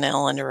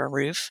 personnel under a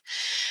roof.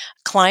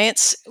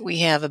 Clients, we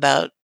have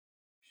about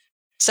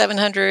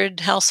 700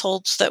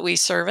 households that we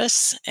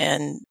service,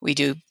 and we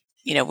do,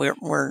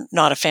 we're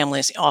not a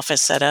family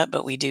office setup,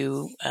 but we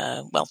do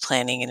wealth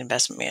planning and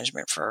investment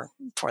management for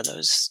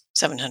those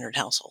 700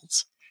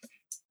 households.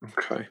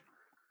 Okay.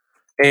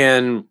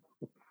 And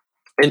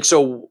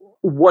so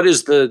what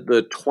is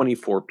the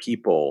 24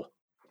 people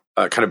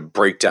kind of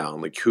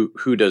breakdown? Like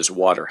who does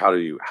what, or how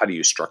do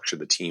you structure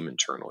the team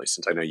internally?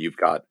 Since I know you've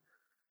got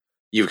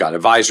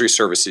advisory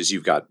services,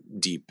 you've got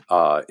deep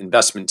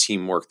investment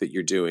team work that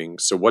you're doing.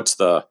 So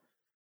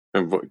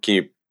can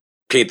you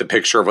paint the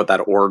picture of what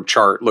that org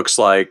chart looks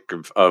like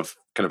of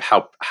kind of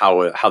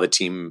how the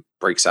team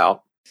breaks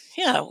out?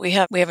 Yeah, we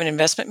have an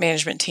investment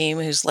management team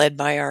who's led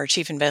by our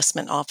Chief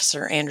Investment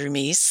Officer, Andrew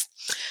Meese,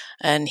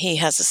 and he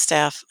has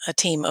a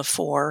team of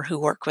 4 who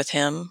work with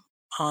him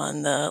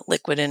on the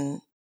liquid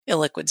and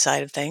illiquid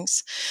side of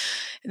things.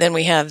 Then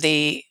we have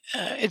the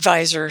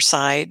advisor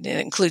side. It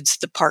includes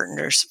the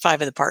partners,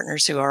 5 of the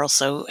partners who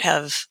also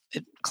have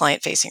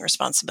client-facing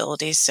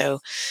responsibilities. So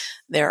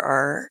there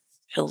are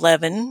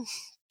 11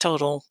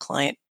 total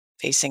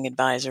client-facing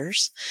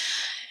advisors.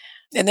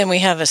 And then we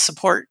have a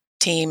support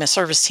team, a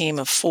service team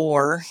of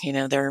 4.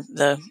 They're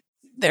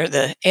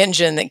the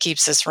engine that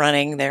keeps us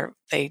running.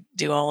 They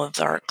do all of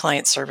our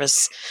client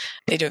service.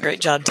 They do a great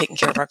job taking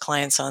care of our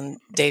clients on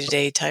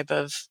day-to-day type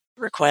of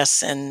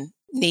requests and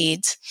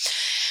needs.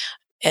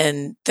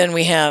 And then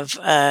we have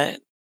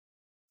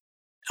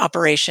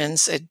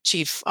operations, a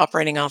chief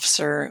operating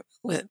officer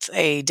with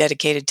a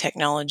dedicated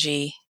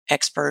technology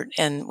expert,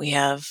 and we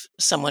have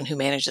someone who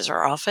manages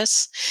our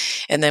office,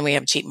 and then we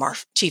have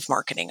chief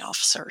marketing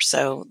officer.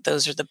 So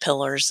those are the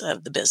pillars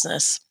of the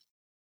business.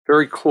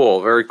 Very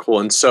cool, very cool.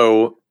 And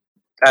so,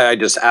 I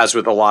just, as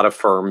with a lot of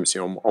firms,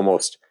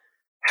 almost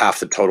half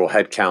the total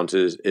headcount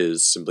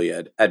is simply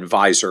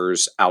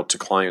advisors out to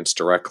clients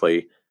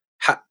directly.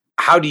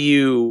 How do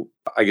you,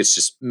 I guess,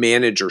 just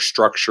manage or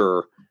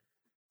structure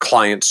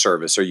client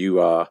service? Are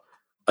you a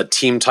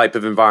team type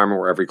of environment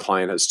where every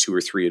client has 2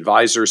 or 3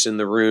 advisors in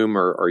the room,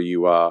 or are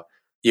you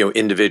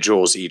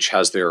individuals each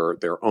has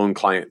their own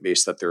client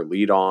base that they're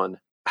lead on?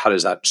 How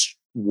does that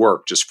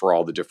work just for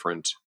all the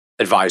different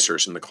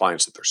advisors and the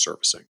clients that they're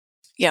servicing?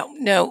 Yeah,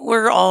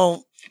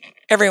 no,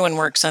 everyone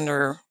works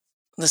under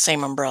the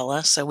same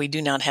umbrella, so we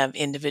do not have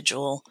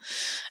individual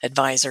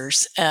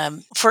advisors.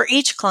 For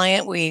each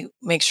client, we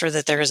make sure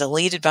that there is a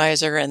lead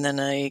advisor and then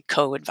a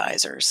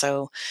co-advisor.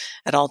 So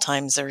at all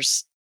times,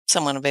 there's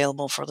someone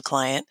available for the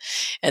client,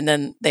 and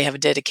then they have a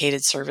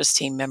dedicated service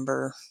team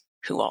member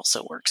who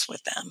also works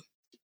with them.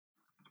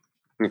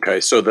 Okay,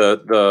 so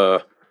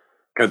the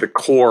kind of the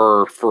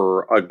core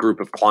for a group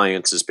of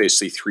clients is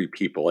basically three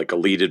people, like a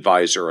lead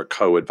advisor, a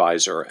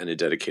co-advisor, and a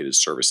dedicated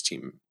service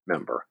team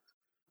member.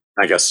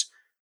 I guess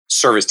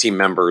service team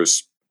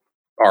members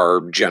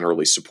are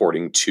generally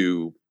supporting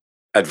two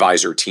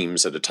advisor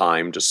teams at a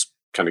time, just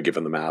kind of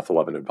given the math,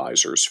 11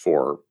 advisors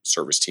for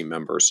service team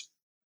members.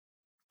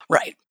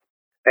 Right.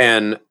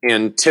 And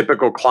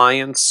typical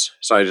clients,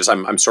 so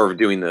I'm sort of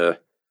doing the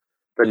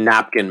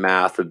napkin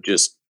math of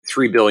just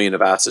 3 billion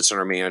of assets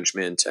under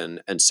management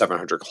and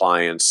 700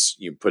 clients.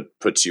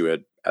 Puts you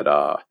at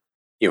a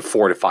 $4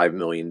 to $5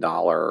 million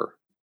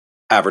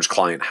average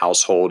client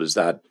household. Is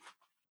that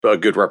a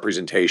good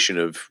representation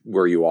of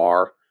where you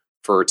are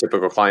for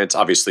typical clients?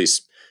 Obviously,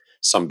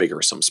 some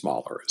bigger, some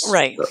smaller.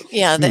 Right.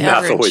 Yeah. The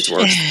math average always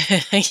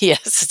works.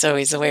 Yes, it's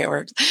always the way it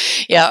works.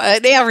 Yeah.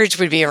 The average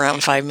would be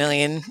around 5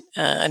 million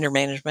under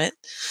management.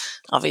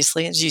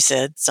 Obviously, as you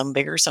said, some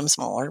bigger, some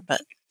smaller,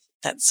 but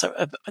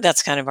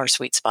that's kind of our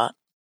sweet spot.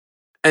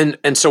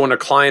 And so when a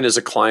client is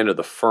a client of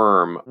the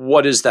firm,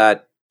 what does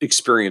that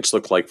experience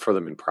look like for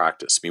them in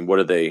practice? I mean, what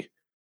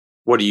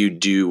do you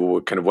do?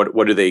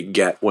 What do they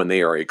get when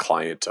they are a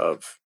client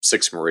of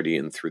Sixth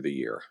Meridian through the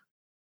year?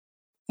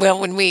 Well,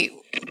 when we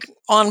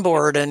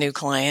onboard a new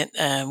client,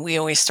 we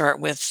always start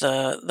with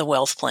the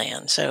wealth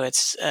plan. So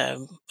it's a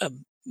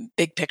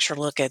big picture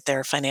look at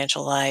their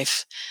financial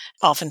life,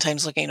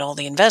 oftentimes looking at all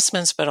the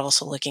investments, but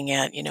also looking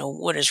at,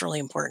 what is really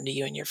important to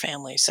you and your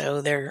family.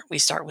 So there we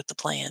start with the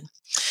plan.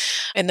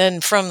 And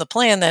then from the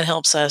plan, that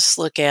helps us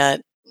look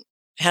at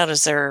how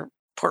does their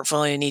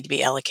portfolio need to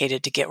be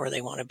allocated to get where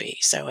they want to be.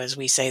 So as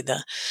we say,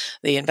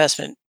 the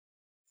investment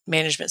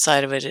management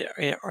side of it,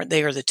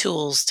 they are the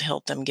tools to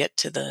help them get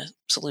to the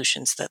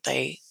solutions that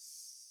they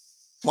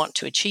want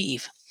to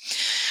achieve.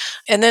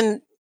 And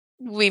then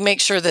we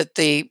make sure that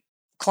the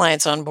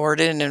clients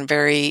onboarded and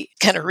very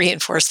kind of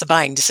reinforce the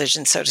buying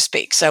decision, so to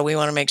speak. So we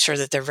want to make sure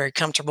that they're very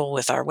comfortable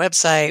with our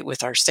website,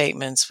 with our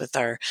statements, with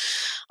our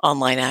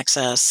online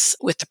access,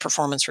 with the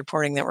performance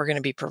reporting that we're going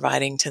to be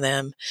providing to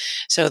them.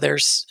 So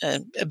there's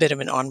a bit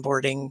of an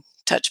onboarding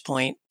touch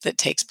point that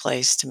takes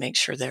place to make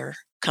sure they're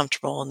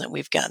comfortable and that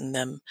we've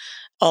gotten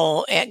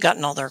all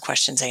their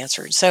questions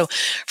answered. So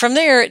from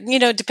there,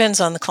 it depends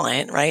on the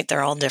client, right?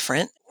 They're all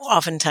different.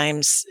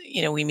 Oftentimes,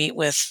 we meet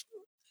with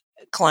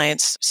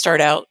clients start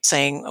out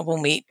saying, we'll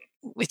meet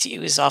with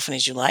you as often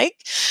as you like,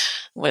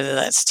 whether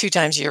that's 2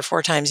 times a year,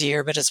 4 times a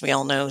year. But as we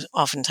all know,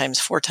 oftentimes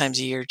 4 times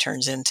a year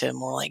turns into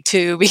more like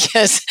 2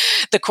 because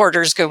the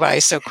quarters go by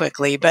so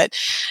quickly. But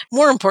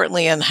more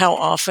importantly, on how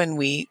often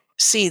we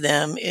see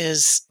them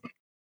is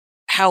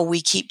how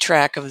we keep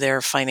track of their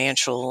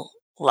financial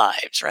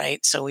lives,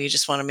 right? So we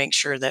just want to make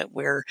sure that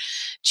we're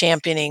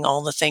championing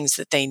all the things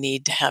that they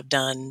need to have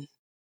done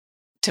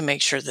to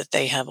make sure that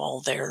they have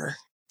all their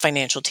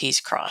financial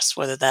T's crossed,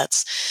 whether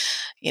that's,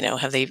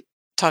 have they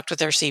talked with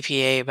their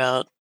CPA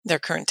about their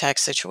current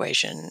tax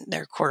situation,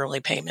 their quarterly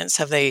payments?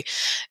 Have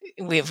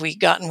we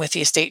gotten with the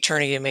estate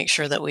attorney to make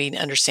sure that we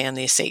understand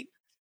the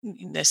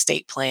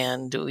estate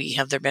plan? Do we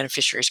have their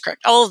beneficiaries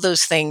correct? All of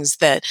those things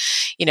that,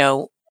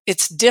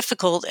 it's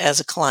difficult as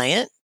a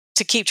client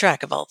to keep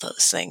track of all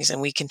those things.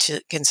 And we can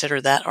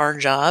consider that our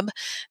job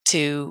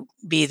to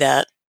be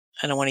that.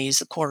 I don't want to use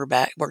the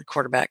word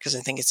quarterback because I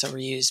think it's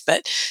overused,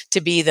 but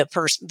to be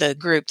the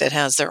group that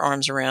has their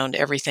arms around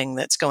everything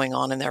that's going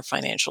on in their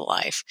financial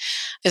life.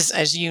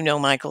 As you know,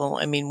 Michael,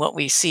 I mean, what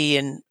we see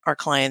in our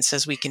clients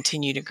as we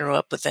continue to grow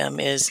up with them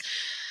is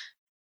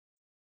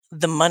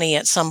the money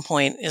at some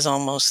point is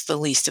almost the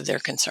least of their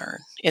concern.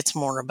 It's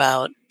more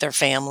about their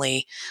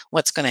family,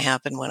 what's going to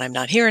happen when I'm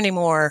not here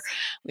anymore,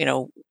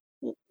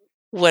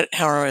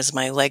 how is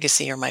my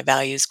legacy or my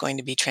values going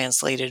to be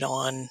translated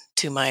on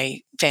to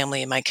my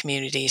family and my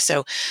community?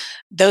 So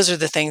those are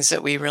the things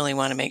that we really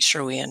want to make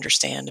sure we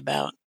understand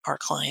about our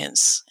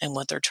clients and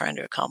what they're trying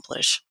to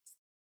accomplish.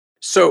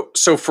 So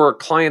for a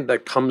client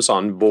that comes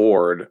on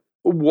board,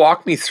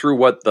 walk me through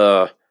what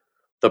the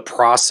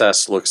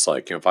process looks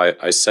like. If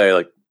I say,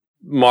 like,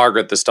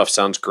 Margaret, this stuff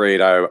sounds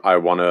great. I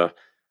want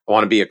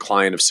to be a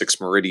client of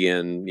Sixth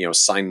Meridian,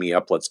 sign me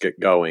up, let's get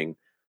going.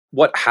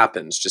 What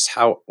happens? Just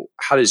how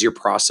does your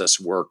process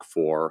work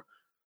for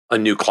a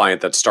new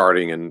client that's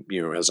starting and,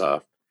 as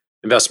a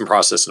investment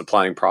process and a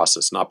planning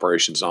process and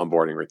operations and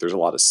onboarding, right? There's a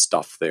lot of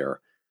stuff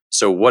there.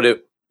 So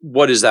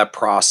what is that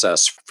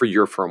process for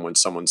your firm when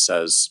someone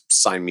says,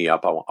 sign me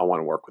up, I want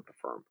to work with the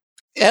firm?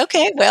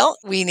 Okay, well,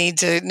 we need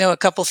to know a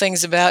couple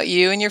things about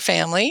you and your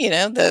family,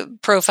 the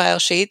profile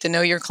sheet, to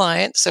know your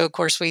client. So, of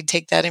course, we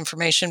take that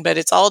information, but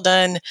it's all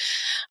done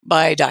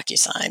by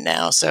DocuSign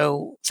now.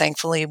 So,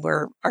 thankfully,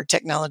 our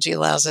technology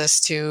allows us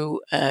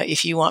to,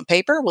 if you want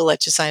paper, we'll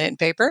let you sign it in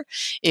paper.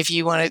 If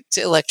you want it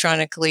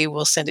electronically,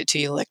 we'll send it to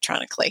you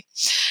electronically.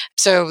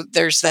 So,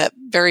 there's that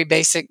very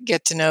basic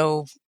get to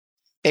know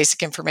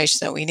basic information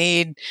that we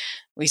need.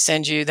 We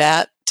send you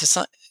that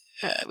to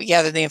we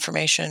gather the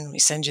information, we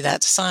send you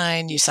that to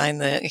sign, you sign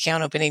the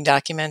account opening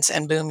documents,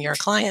 and boom, you're a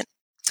client.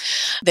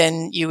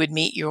 Then you would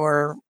meet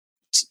your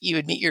you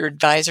would meet your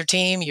advisor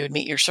team, you would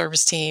meet your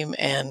service team,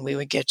 and we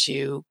would get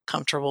you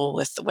comfortable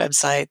with the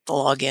website, the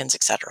logins,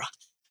 etc.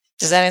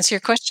 Does that answer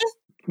your question?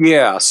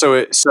 Yeah.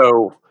 So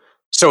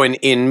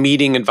in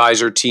meeting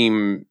advisor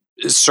team,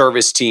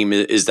 service team,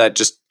 is that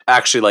just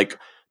actually like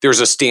there's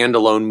a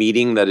standalone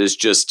meeting that is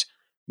just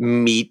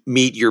meet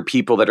your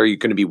people that are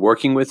going to be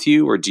working with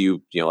you, or do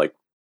you like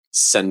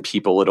send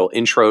people little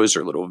intros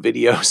or little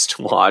videos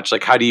to watch?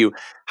 Like how do you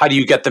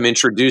get them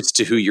introduced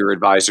to who your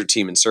advisor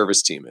team and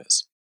service team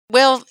is?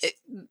 Well,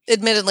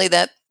 admittedly,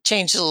 that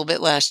changed a little bit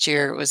last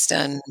year. It was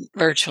done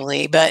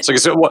virtually, but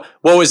So what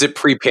was it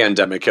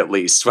pre-pandemic at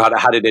least?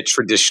 How did it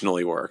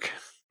traditionally work?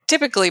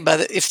 typically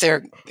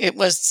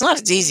it's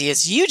not as easy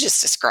as you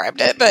just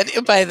described it, but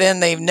by then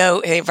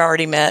they've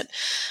already met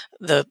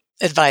the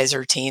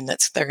advisor team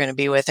they're going to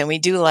be with. And we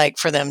do like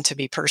for them to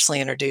be personally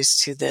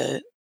introduced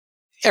to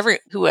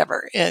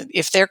whoever.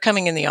 If they're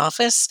coming in the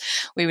office,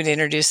 we would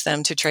introduce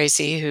them to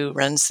Tracy, who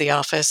runs the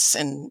office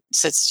and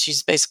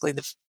she's basically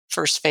the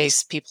first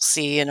face people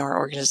see in our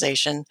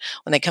organization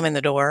when they come in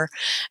the door.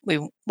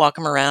 We walk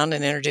them around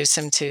and introduce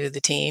them to the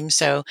team.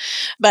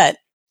 But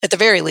at the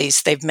very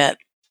least, they've met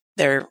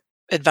their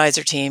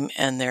advisor team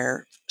and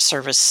their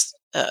service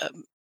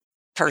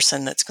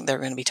person they're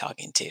going to be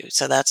talking to.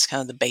 So that's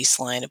kind of the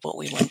baseline of what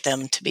we want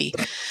them to be,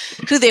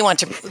 who they want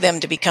them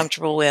to be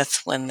comfortable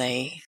with when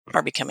they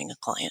are becoming a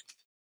client.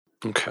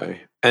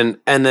 Okay. And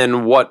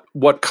then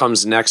what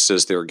comes next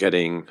as they're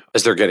getting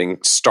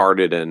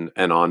started and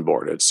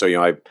onboarded?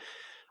 So,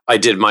 I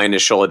did my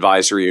initial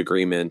advisory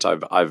agreement.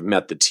 I've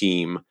met the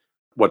team.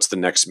 What's the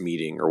next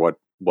meeting, or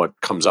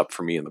what comes up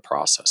for me in the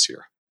process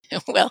here?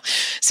 Well,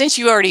 since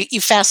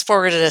you fast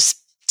forwarded us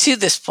to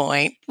this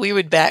point, we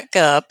would back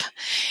up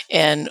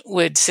and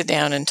would sit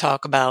down and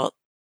talk about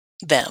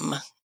them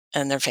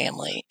and their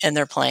family and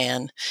their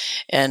plan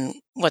and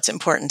what's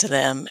important to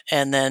them.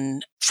 And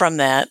then from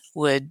that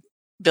would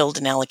build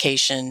an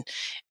allocation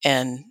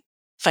and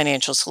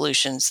financial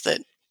solutions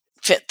that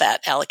fit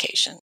that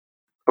allocation.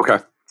 Okay.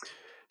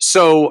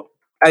 So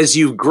as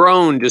you've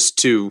grown just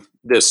to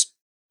this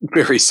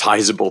very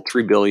sizable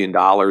 $3 billion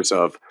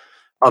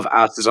of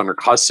assets under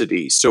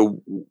custody,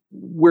 so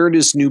where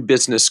does new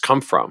business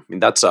come from? I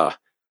mean, it's a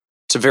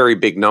very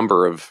big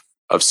number of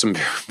some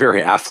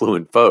very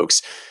affluent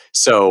folks.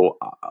 So,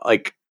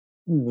 like,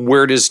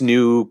 where does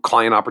new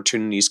client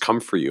opportunities come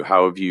for you?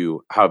 How have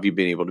you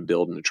been able to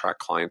build and attract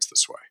clients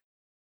this way?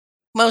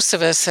 Most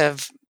of us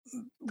have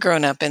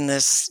grown up in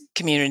this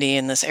community,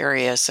 in this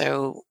area.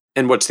 So,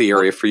 and what's the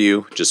area for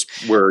you? Just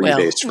where are you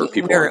based for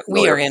people?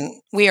 We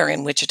are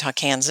in Wichita,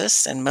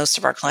 Kansas, and most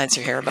of our clients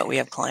are here, but we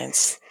have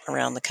clients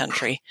around the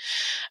country,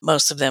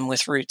 most of them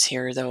with roots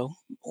here, though,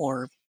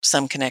 or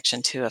some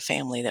connection to a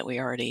family that we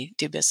already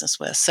do business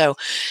with. So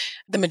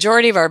the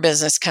majority of our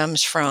business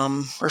comes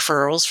from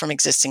referrals from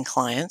existing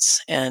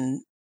clients.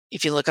 And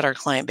if you look at our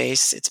client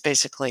base, it's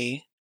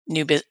basically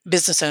new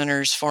business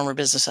owners, former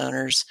business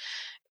owners,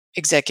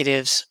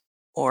 executives,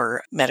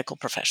 or medical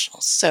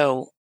professionals.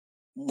 So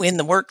in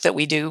the work that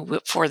we do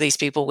for these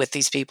people, with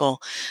these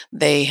people,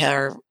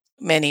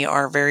 many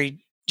are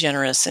very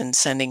generous in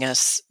sending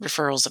us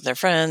referrals of their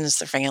friends,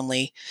 their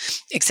family,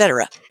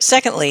 etc.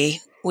 Secondly,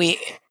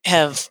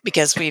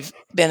 because we've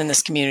been in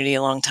this community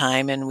a long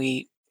time and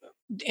we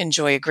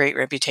enjoy a great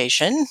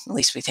reputation, at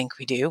least we think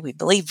we do, we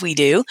believe we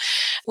do,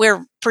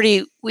 we're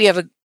pretty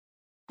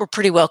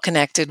well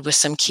connected with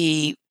some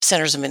key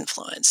centers of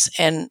influence.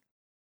 And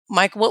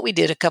Mike, what we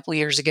did a couple of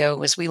years ago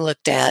was we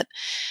looked at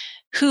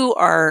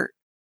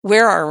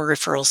where are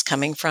referrals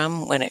coming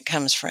from when it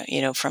comes from,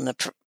 from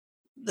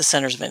the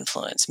centers of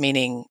influence,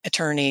 meaning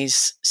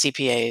attorneys,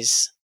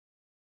 CPAs,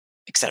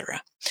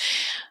 etc.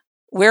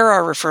 Where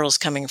are referrals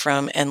coming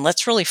from? And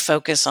let's really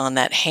focus on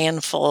that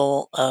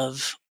handful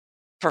of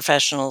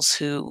professionals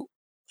who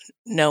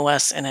know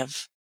us and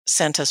have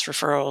sent us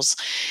referrals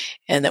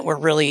and that we're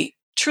really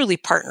truly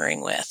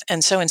partnering with.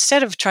 And so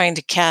instead of trying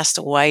to cast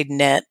a wide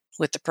net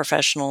with the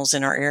professionals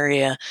in our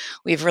area,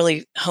 we've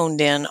really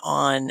honed in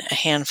on a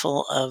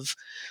handful of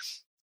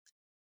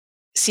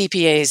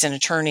CPAs and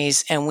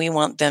attorneys, and we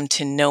want them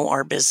to know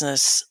our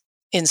business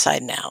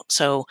inside and out.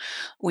 So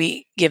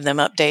we give them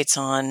updates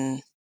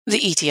on the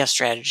ETF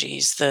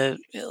strategies,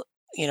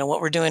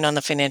 what we're doing on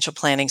the financial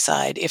planning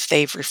side. If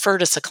they've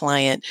referred us a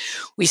client,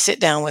 we sit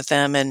down with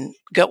them and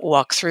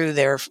walk through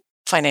their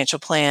financial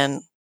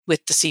plan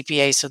with the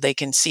CPA so they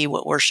can see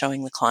what we're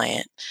showing the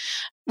client.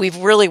 We've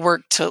really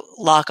worked to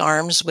lock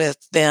arms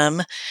with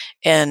them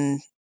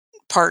and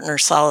partner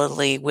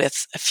solidly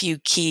with a few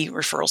key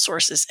referral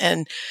sources.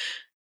 And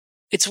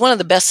it's one of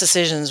the best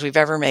decisions we've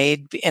ever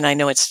made. And I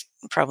know it's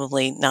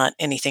probably not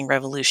anything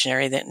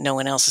revolutionary that no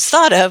one else has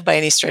thought of by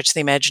any stretch of the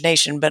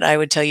imagination, but I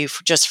would tell you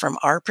just from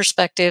our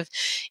perspective,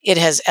 it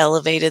has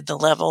elevated the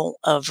level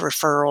of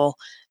referral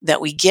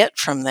that we get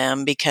from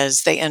them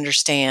because they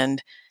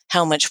understand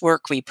how much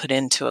work we put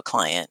into a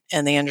client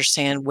and they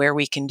understand where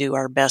we can do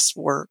our best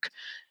work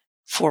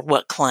for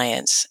what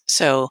clients.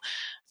 So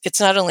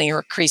it's not only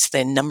increased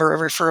the number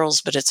of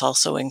referrals, but it's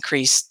also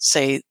increased,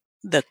 say,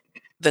 the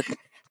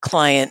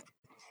client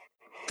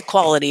the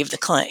quality of the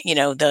client,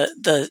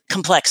 the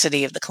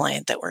complexity of the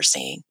client that we're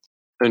seeing.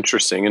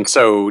 Interesting. And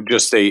so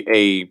just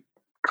a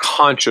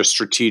conscious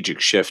strategic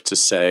shift to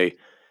say,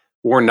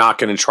 we're not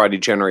going to try to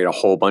generate a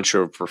whole bunch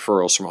of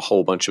referrals from a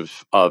whole bunch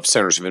of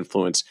centers of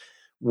influence.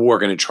 We're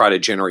going to try to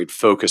generate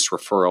focused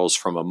referrals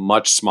from a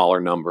much smaller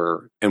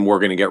number, and we're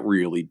going to get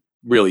really,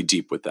 really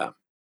deep with them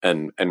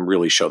and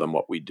really show them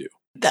what we do.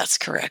 That's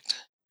correct.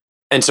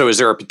 And so is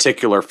there a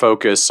particular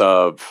focus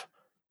of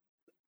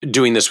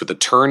doing this with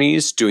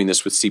attorneys, doing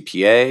this with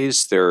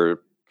CPAs?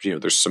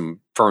 There's some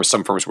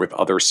firms with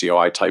other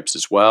COI types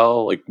as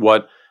well. Like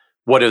what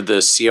have the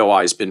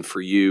COIs been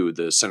for you,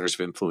 the centers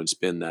of influence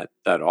been that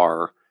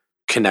are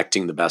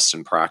connecting the best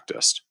in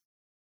practice?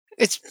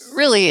 It's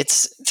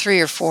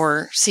 3 or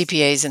 4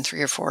 CPAs and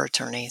 3 or 4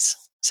 attorneys.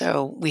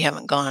 So we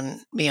haven't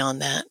gone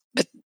beyond that.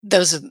 But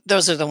those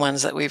are the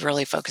ones that we've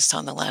really focused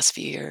on the last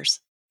few years.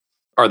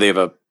 Are they of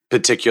a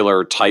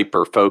particular type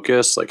or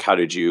focus? Like how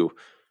did you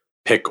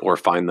pick or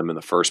find them in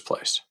the first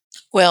place?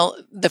 Well,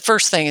 the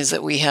first thing is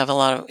that we have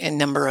a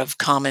number of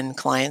common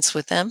clients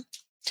with them.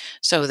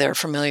 So they're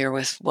familiar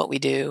with what we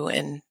do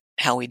and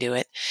how we do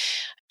it.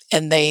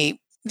 And the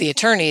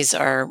attorneys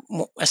are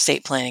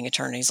estate planning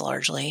attorneys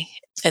largely.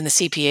 And the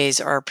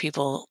CPAs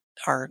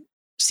are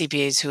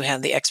CPAs who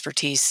have the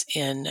expertise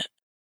in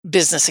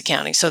business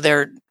accounting. So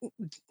they're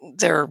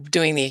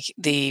doing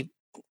the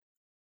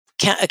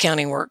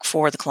accounting work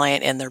for the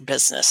client and their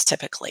business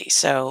typically.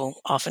 So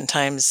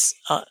oftentimes,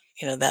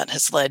 that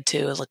has led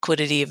to a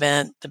liquidity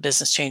event, the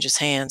business changes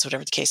hands,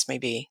 whatever the case may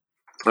be.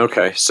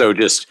 Okay. So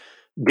just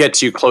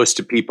gets you close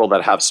to people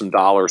that have some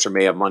dollars or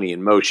may have money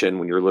in motion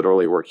when you're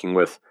literally working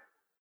with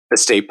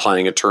estate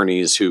planning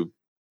attorneys who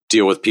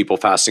deal with people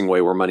passing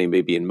away where money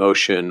may be in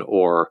motion,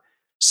 or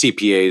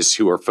CPAs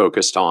who are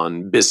focused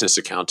on business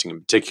accounting in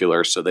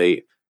particular. So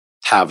they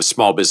have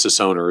small business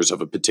owners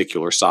of a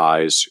particular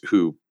size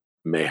who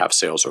may have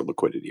sales or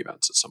liquidity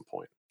events at some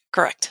point.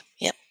 Correct.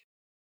 Yep.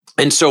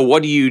 And so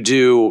what do you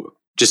do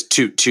just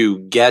to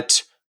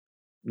get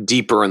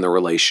deeper in the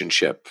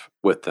relationship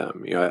with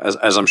them?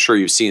 As I'm sure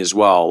you've seen as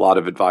well, a lot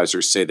of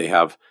advisors say they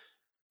have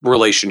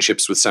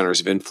relationships with centers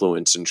of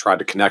influence and try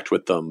to connect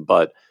with them,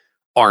 but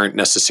aren't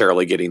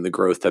necessarily getting the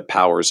growth that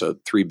powers a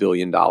 $3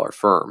 billion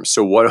firm.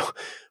 So what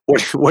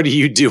are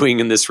you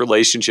doing in this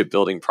relationship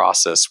building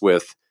process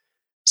with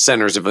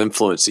centers of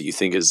influence that you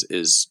think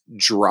is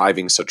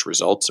driving such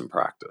results in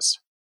practice?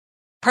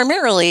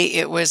 Primarily,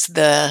 it was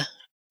the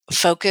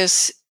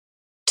focus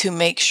to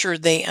make sure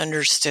they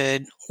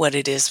understood what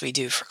it is we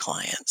do for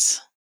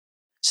clients.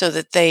 So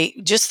that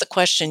just the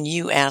question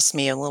you asked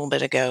me a little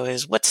bit ago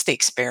is, what's the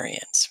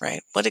experience,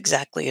 right? What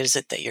exactly is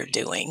it that you're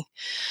doing?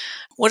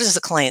 What does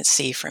the client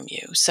see from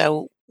you?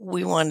 So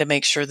we wanted to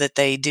make sure that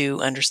they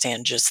do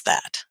understand just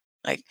that.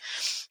 Like,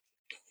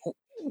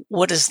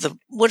 what does the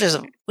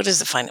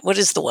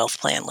wealth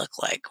plan look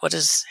like?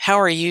 How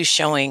are you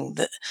showing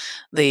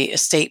the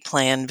estate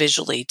plan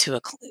visually to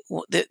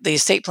the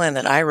estate plan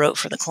that I wrote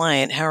for the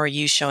client? How are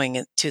you showing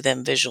it to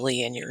them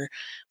visually in your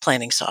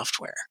planning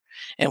software?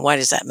 And why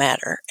does that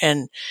matter?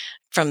 And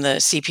from the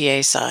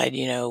CPA side,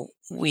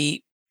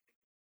 we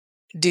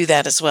do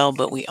that as well,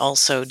 but we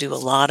also do a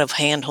lot of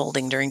hand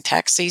holding during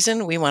tax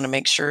season. We want to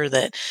make sure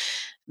that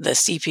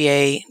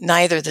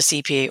neither the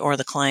CPA or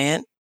the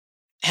client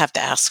have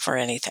to ask for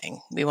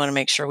anything. We want to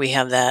make sure we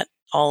have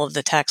all of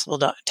the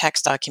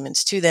tax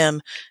documents to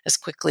them as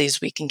quickly as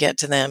we can get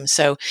to them.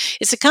 So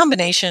it's a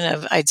combination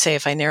of, I'd say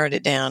if I narrowed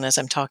it down as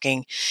I'm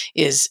talking,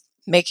 is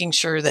making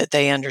sure that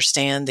they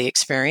understand the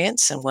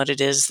experience and what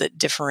it is that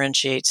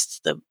differentiates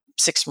the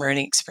Sixth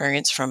Meridian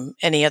experience from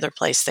any other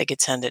place they could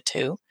send it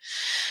to.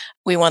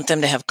 We want them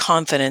to have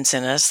confidence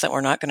in us that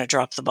we're not going to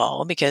drop the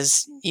ball,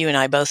 because you and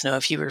I both know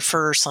if you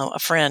refer a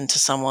friend to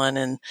someone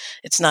and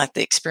it's not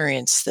the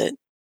experience that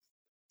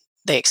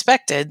they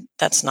expected,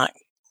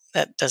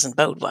 that doesn't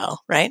bode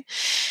well, right?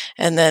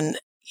 And then,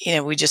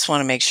 we just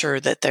want to make sure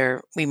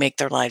that we make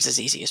their lives as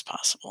easy as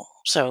possible.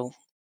 So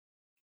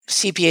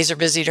CPAs are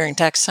busy during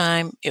tax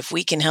time. If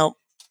we can help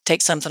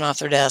take something off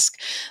their desk,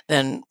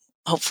 then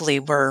hopefully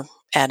we're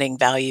adding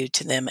value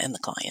to them and the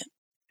client.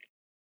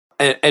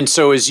 And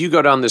so as you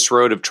go down this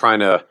road of trying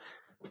to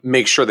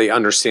make sure they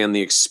understand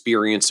the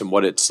experience and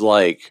what it's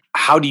like,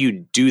 how do you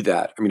do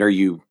that? I mean, are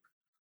you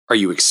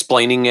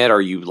explaining it?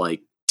 Are you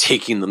like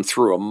taking them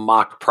through a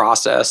mock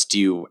process? Do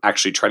you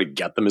actually try to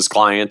get them as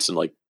clients and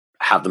like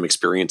have them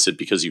experience it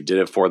because you did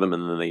it for them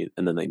and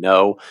then they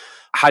know?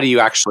 How do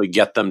you actually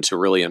get them to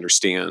really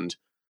understand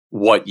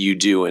what you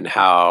do and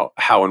how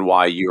and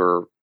why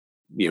your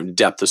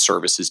depth of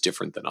service is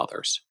different than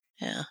others?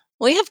 Yeah.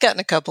 We have gotten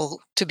a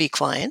couple to be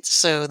clients,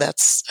 so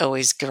that's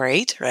always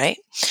great, right?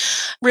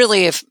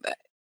 Really, if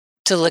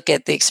to look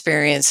at the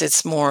experience,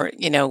 it's more,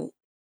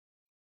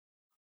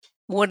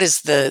 what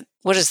is the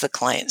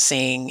client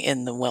seeing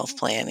in the wealth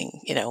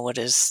planning?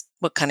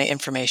 What kind of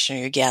information are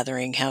you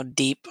gathering? How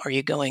deep are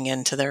you going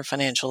into their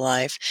financial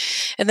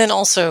life? And then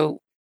also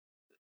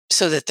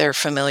so that they're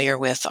familiar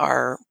with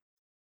our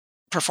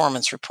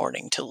performance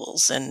reporting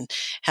tools and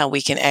how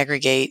we can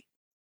aggregate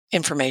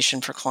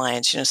information for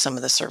clients, some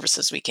of the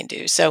services we can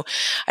do. So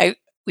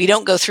we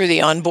don't go through the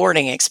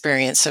onboarding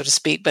experience, so to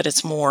speak, but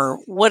it's more,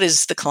 what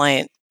is the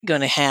client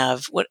going to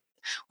have? What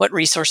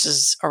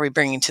resources are we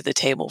bringing to the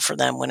table for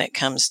them when it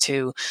comes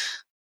to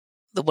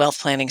the wealth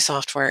planning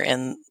software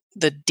and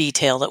the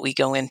detail that we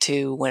go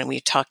into when we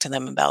talk to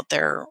them about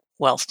their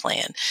wealth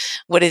plan?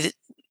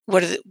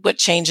 What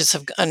changes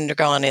have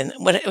undergone, and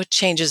what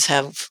changes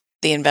have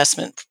the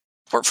investment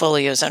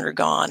portfolios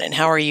undergone, and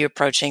how are you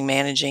approaching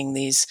managing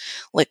these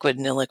liquid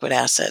and illiquid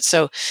assets?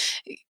 So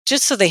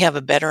just so they have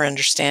a better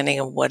understanding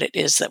of what it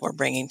is that we're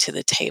bringing to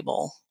the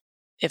table,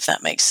 if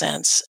that makes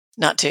sense,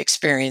 not to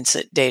experience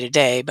it day to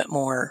day, but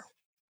more,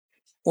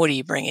 what are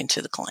you bringing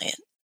to the client?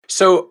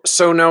 So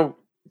now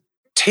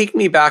take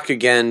me back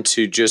again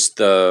to just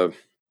the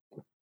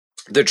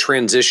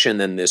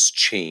transition and this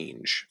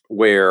change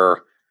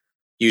where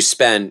you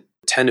spent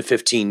 10 to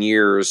 15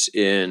 years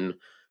in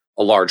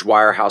a large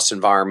wirehouse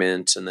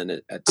environment, and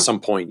then at some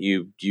point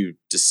you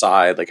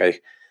decide, like, I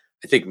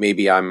think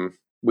maybe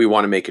we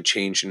want to make a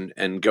change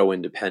and go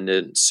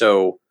independent.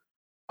 So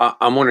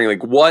I'm wondering,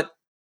 like,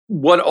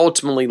 what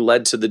ultimately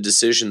led to the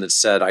decision that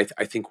said,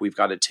 I think we've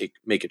got to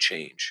make a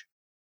change?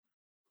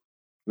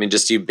 I mean,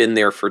 just, you've been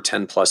there for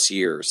 10 plus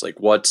years. Like,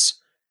 was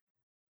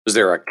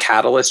there a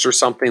catalyst or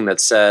something that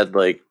said,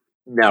 like,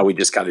 no, we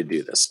just got to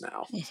do this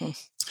now? Mm-hmm.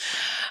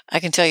 I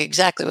can tell you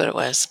exactly what it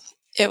was.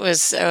 It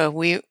was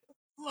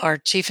our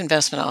chief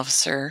investment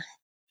officer,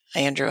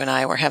 Andrew, and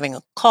I were having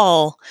a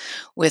call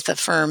with a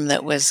firm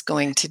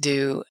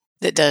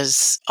that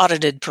does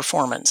audited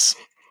performance.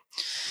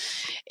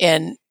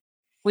 And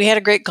we had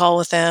a great call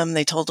with them.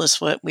 They told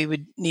us what we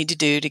would need to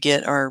do to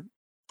get our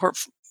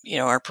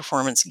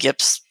performance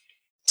GIPS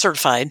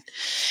certified.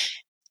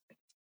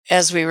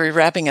 As we were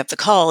wrapping up the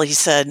call, he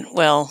said,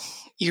 well,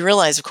 you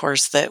realize, of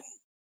course, that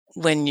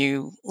when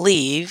you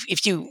leave,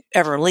 if you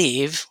ever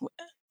leave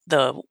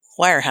the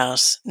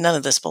wirehouse, none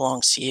of this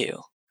belongs to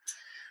you.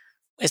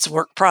 It's a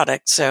work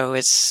product, so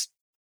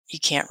you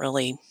can't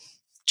really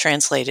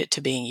translate it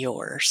to being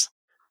yours.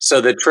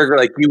 So the trigger,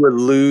 like, you would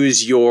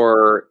lose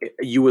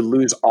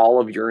all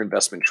of your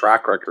investment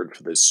track record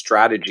for the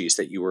strategies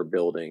that you were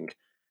building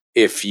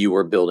if you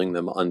were building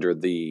them under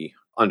the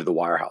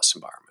wirehouse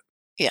environment.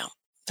 Yeah,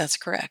 that's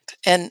correct.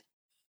 And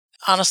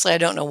honestly, I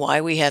don't know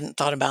why we hadn't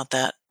thought about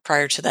that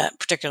prior to that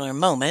particular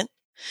moment,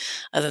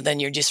 other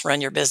than you just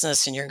run your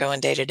business and you're going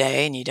day to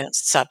day and you don't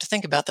stop to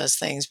think about those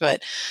things.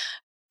 But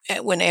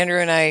when Andrew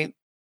and I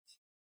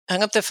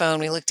hung up the phone,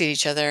 we looked at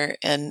each other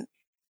and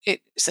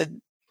it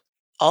said,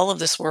 all of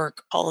this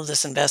work, all of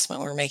this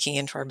investment we're making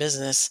into our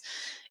business,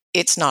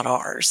 it's not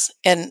ours.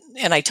 And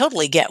I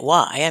totally get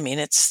why. I mean,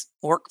 it's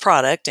work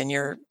product and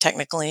you're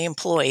technically an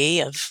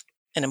employee of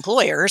an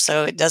employer,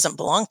 so it doesn't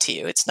belong to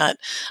you. It's not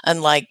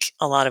unlike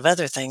a lot of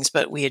other things,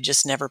 but we had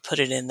just never put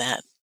it in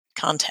that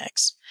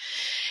context.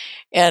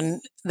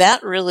 And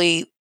that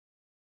really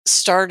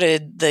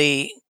started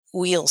the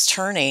wheels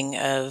turning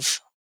of,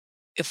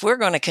 if we're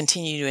going to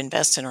continue to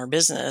invest in our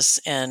business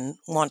and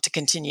want to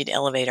continue to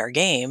elevate our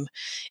game,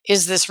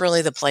 is this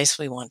really the place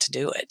we want to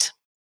do it?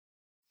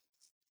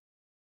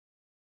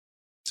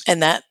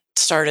 And that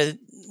started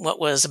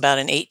what was about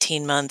an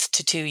 18-month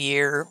to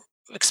 2-year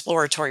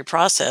exploratory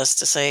process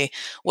to say,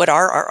 what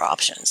are our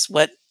options?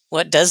 What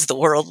does the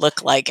world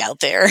look like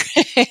out there?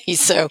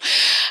 So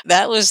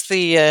that was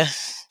the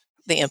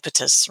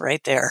impetus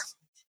right there.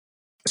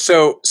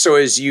 So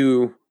as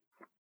you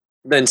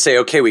then say,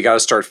 okay, we got to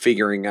start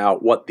figuring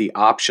out what the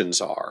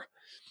options are.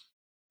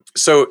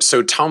 So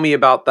tell me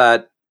about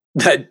that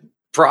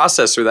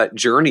process or that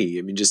journey.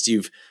 I mean, just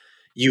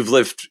you've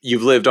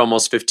lived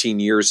almost 15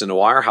 years in a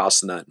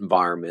wirehouse in that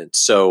environment.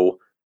 So,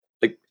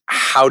 like,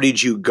 how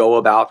did you go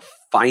about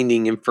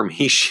finding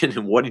information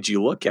and what did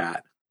you look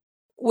at?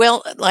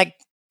 Well, like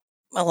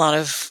a lot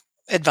of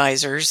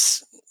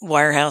advisors,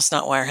 wirehouse,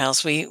 not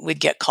wirehouse, we would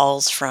get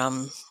calls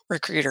from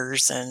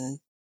recruiters and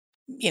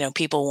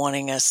people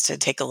wanting us to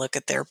take a look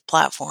at their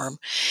platform.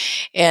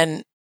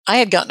 And I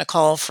had gotten a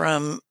call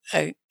from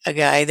a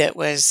guy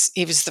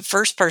he was the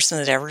first person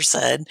that ever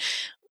said,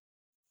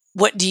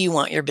 what do you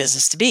want your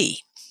business to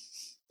be?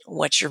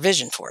 What's your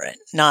vision for it?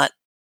 Not,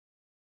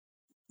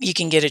 you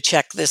can get a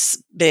check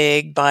this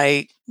big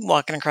by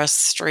walking across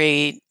the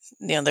street,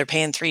 they're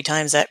paying 3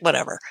 times that,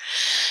 whatever.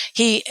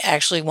 He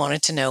actually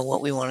wanted to know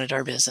what we wanted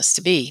our business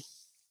to be.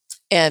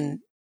 And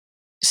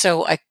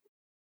so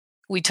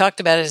we talked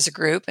about it as a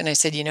group, and I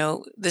said,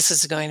 this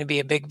is going to be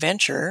a big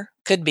venture,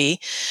 could be.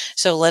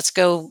 So let's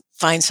go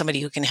find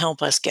somebody who can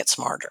help us get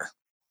smarter.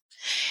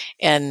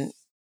 And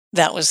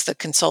that was the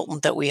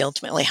consultant that we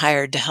ultimately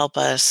hired to help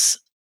us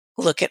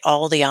look at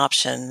all the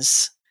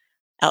options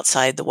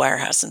outside the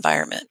wirehouse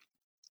environment.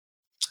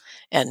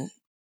 And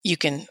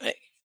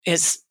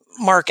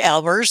Mark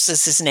Albers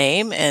is his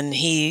name, and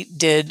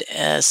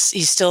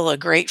he's still a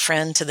great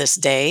friend to this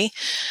day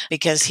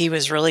because he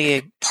was really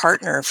a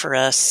partner for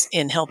us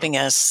in helping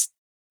us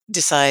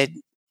decide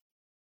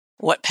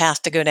what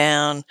path to go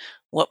down,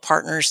 what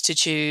partners to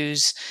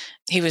choose.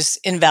 he was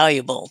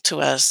invaluable to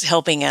us,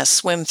 helping us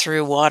swim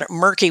through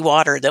murky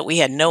water that we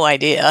had no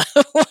idea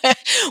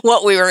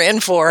what we were in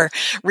for,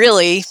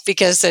 really,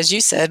 because as you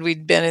said,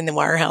 we'd been in the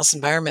wirehouse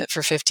environment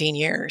for 15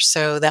 years.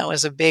 So that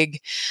was a big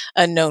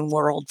unknown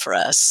world for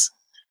us.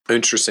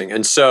 Interesting.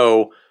 And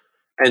so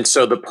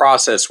the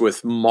process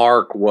with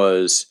Mark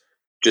was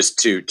just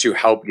to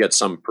help get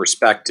some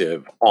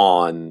perspective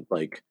on,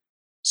 like,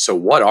 so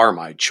what are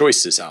my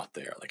choices out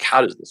there? Like,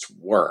 how does this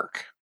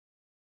work?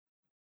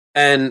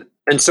 And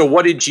so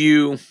what did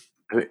you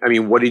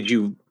what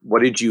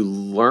did you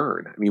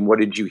learn? I mean, what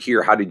did you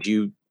hear? How did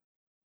you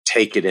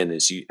take it in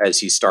as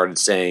he started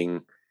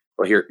saying,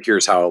 well,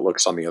 here's how it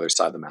looks on the other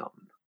side of the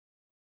mountain?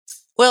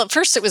 Well, at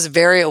first it was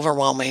very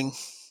overwhelming.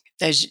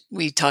 As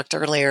we talked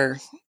earlier,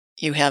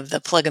 you have the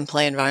plug and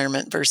play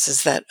environment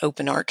versus that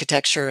open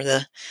architecture,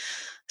 the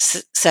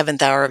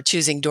seventh hour of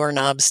choosing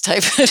doorknobs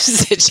type of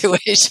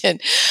situation.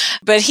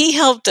 But he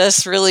helped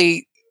us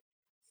really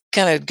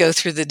kind of go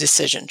through the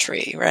decision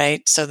tree,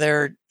 right? So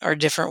there are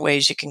different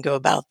ways you can go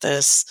about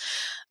this.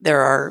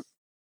 There are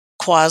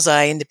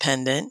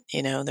quasi-independent,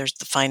 there's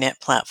the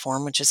Finet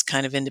platform, which is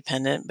kind of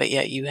independent, but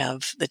yet you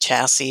have the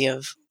chassis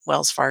of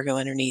Wells Fargo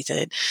underneath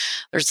it.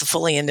 There's the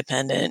fully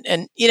independent.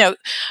 And,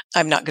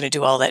 I'm not going to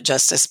do all that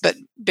justice, but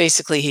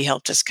basically he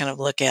helped us kind of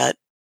look at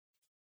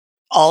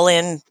all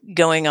in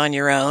going on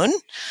your own,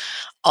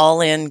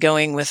 all in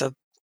going with a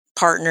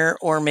partner,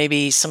 or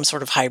maybe some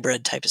sort of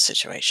hybrid type of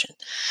situation.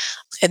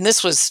 And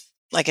this was,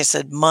 like I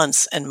said,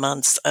 months and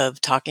months of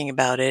talking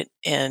about it.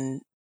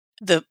 And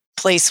the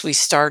place we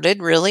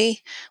started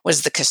really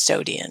was the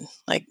custodian.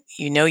 Like,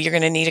 you're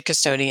going to need a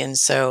custodian,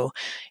 so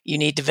you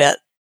need to vet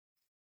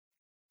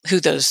who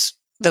those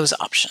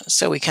options.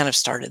 So we kind of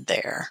started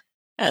there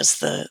as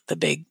the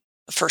big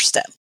first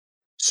step.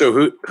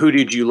 So who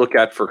did you look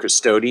at for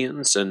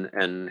custodians,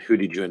 and who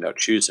did you end up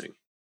choosing?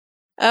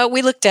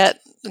 We looked at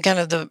kind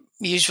of the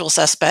usual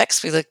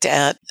suspects. We looked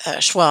at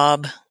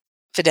Schwab,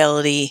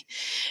 Fidelity,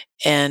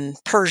 and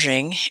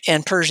Pershing.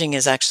 And Pershing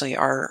is actually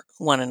our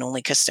one and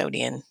only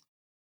custodian.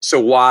 So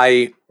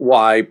why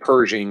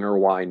Pershing, or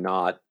why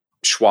not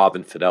Schwab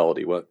and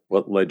Fidelity? What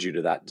led you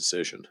to that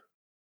decision?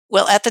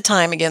 Well, at the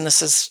time, again,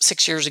 this is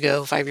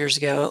 5 years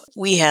ago,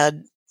 we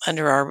had,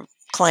 under our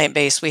client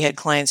base, we had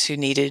clients who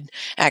needed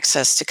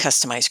access to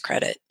customized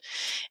credit.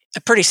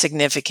 A pretty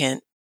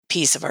significant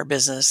piece of our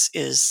business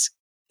is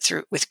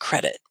with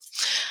credit.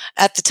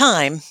 At the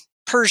time,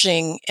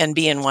 Pershing and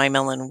BNY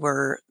Mellon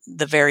were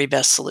the very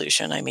best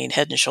solution. I mean,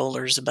 head and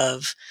shoulders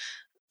above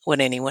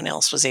what anyone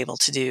else was able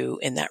to do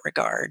in that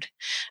regard.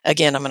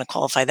 Again, I'm going to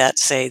qualify that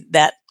to say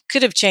that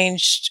could have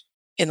changed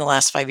in the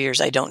last 5 years.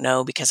 I don't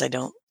know, because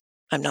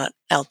I'm not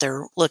out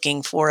there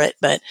looking for it,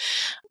 but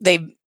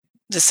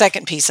the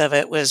second piece of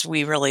it was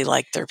we really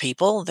liked their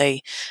people.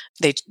 They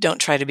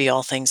don't try to be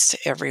all things to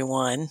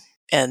everyone,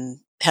 and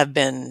have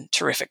been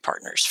terrific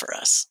partners for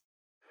us.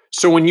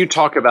 So when you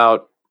talk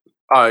about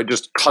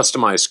just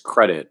customized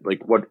credit,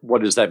 like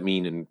what does that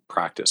mean in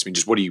practice? I mean,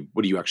 just what are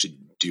you actually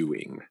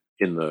doing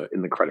in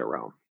the credit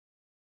realm?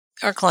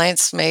 Our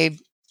clients may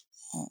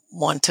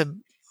want to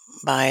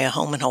buy a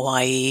home in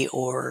Hawaii,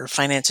 or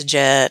finance a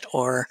jet,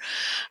 or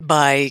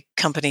buy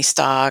company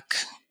stock.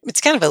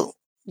 It's kind of a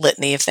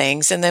litany of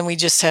things. And then we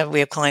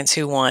have clients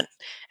who want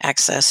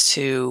access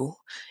to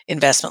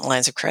investment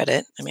lines of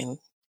credit. I mean,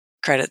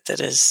 credit that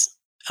is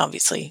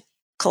obviously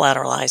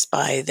collateralized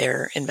by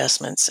their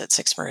investments at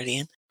Sixth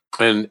Meridian.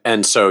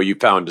 And so you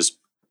found just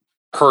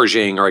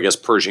Pershing, or I guess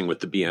Pershing with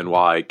the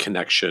BNY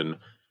connection,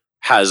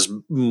 has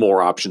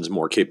more options,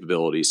 more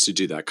capabilities to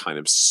do that kind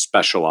of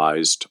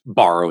specialized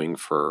borrowing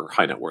for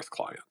high net worth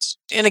clients.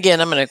 And again,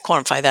 I'm going to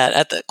qualify that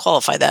at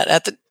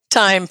the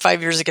time,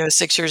 5 years ago,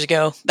 6 years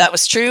ago, that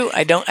was true.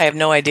 I have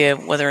no idea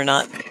whether or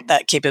not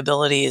that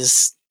capability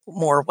is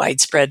more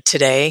widespread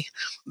today,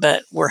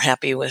 but we're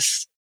happy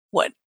with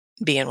what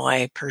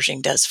BNY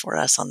Pershing does for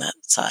us on that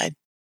side.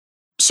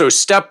 So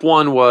step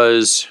one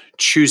was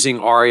choosing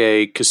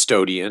RIA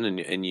custodian,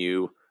 and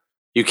you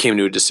came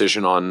to a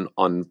decision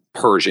on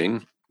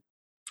Pershing.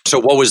 So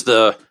what was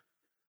the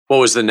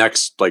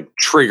next, like,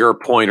 trigger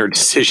point or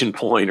decision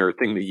point or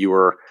thing that you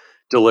were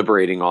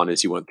deliberating on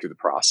as you went through the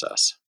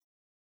process?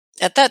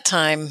 At that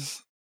time,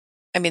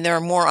 I mean, there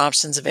are more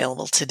options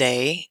available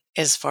today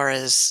as far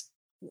as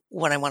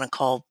what I want to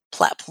call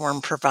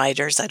platform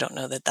providers. I don't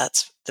know that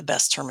that's the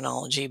best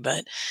terminology,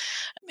 but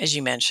as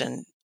you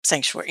mentioned,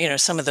 Sanctuary,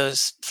 some of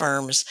those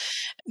firms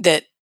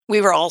that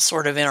we were all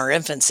sort of in our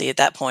infancy at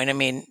that point. I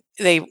mean,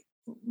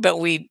 but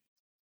we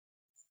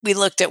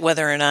looked at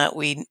whether or not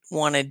we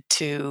wanted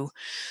to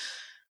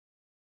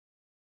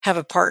have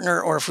a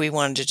partner, or if we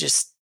wanted to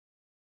just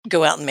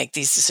go out and make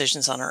these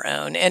decisions on our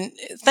own. And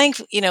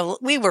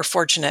we were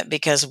fortunate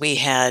because we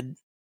had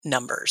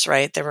numbers,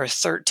 right? There were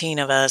 13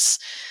 of us.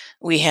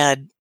 We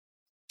had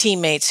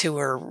teammates who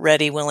were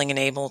ready, willing, and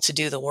able to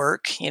do the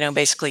work.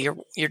 Basically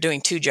you're doing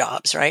two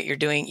jobs, right?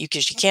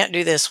 Because you can't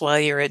do this while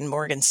you're in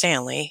Morgan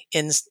Stanley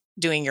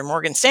doing your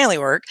Morgan Stanley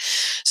work.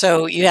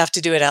 So you have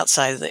to do it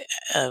outside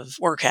of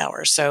work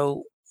hours.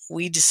 So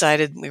we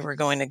decided we were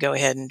going to go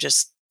ahead and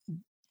just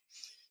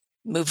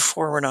move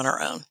forward on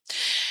our own.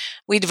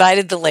 We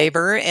divided the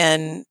labor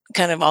and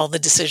kind of all the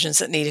decisions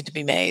that needed to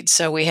be made.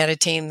 So we had a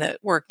team that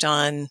worked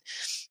on,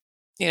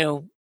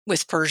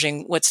 with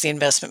Pershing, what's the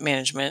investment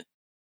management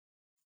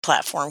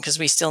platform, because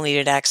we still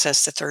needed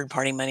access to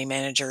third-party money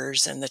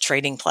managers and the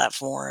trading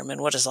platform,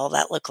 and what does all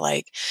that look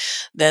like.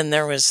 Then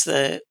there was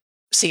the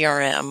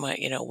CRM.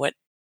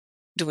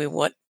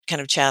 What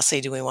kind of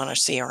chassis do we want our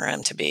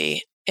CRM to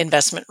be?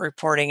 Investment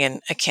reporting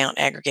and account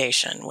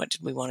aggregation. What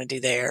did we want to do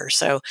there?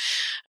 So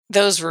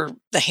those were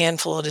the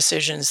handful of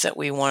decisions that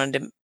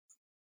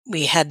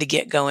we had to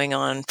get going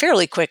on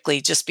fairly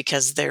quickly, just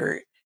because there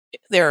are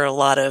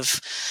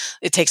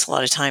it takes a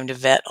lot of time to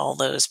vet all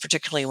those,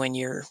 particularly when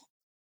you're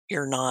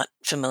not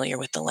familiar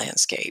with the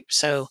landscape.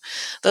 So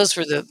those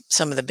were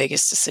some of the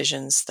biggest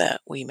decisions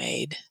that we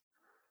made.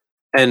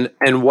 And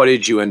what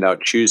did you end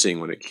up choosing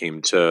when it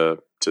came to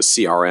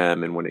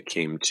CRM and when it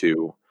came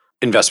to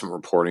investment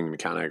reporting and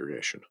account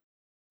aggregation?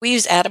 We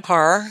use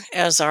Adipar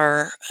as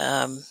our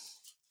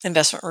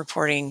investment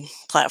reporting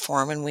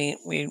platform, and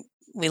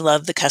we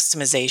love the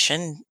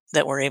customization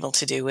that we're able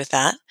to do with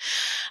that.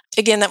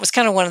 Again, that was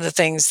kind of one of the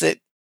things that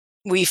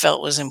we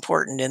felt was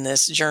important in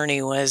this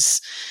journey was,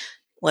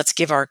 let's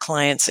give our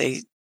clients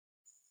a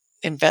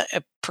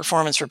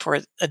performance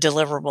report, a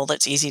deliverable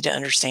that's easy to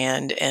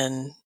understand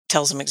and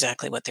tells them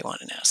exactly what they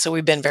want to know. So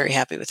we've been very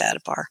happy with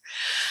Adipar.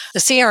 The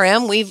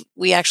CRM,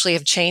 we actually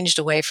have changed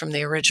away from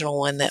the original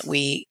one that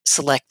we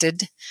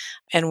selected,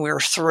 and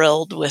we're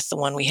thrilled with the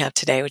one we have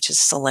today, which is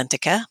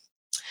Salentica.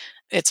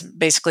 It's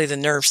basically the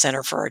nerve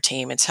center for our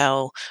team. It's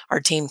how our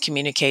team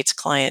communicates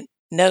client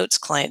notes,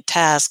 client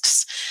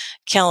tasks,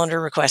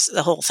 calendar requests,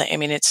 the whole thing. I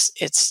mean,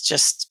 it's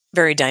just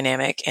very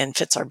dynamic and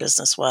fits our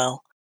business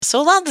well. So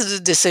a lot of the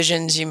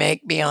decisions you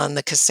make beyond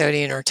the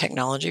custodian or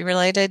technology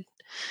related,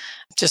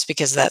 just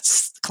because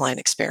that's client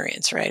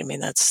experience, right? I mean,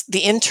 that's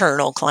the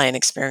internal client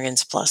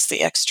experience plus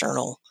the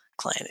external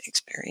client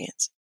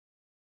experience.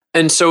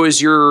 And so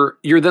as you're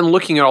then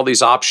looking at all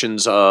these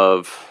options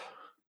of,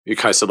 you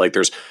kind of said like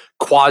there's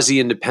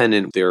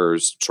quasi-independent,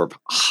 there's sort of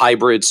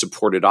hybrid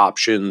supported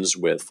options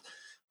with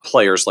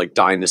players like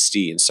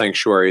Dynasty and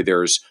Sanctuary.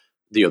 There's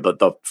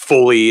the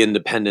fully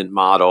independent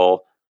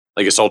model,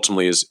 I guess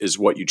ultimately is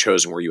what you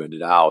chose and where you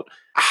ended out.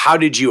 How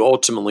did you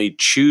ultimately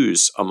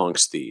choose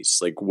amongst these?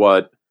 Like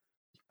what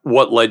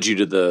led you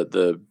to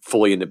the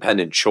fully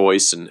independent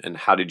choice, and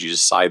how did you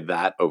decide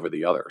that over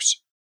the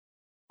others?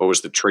 What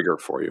was the trigger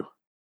for you?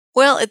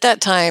 Well, at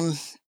that time,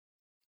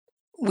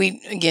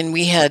 we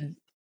had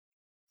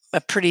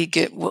a pretty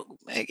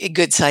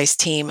good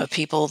sized team of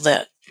people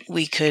that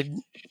we could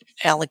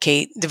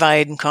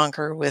divide and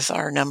conquer with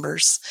our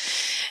numbers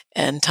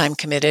and time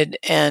committed.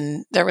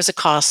 And there was a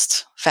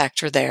cost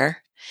factor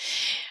there.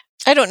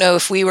 I don't know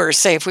if we were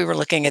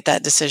looking at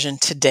that decision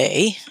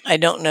today, I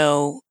don't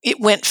know. It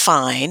went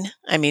fine.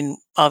 I mean,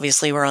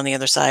 obviously we're on the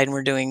other side and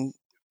we're doing,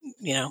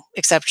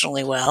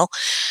 exceptionally well.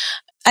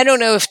 I don't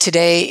know if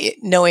today,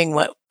 knowing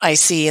what I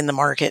see in the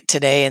market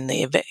today and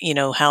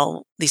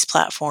how these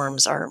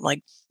platforms are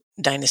like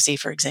Dynasty,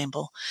 for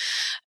example,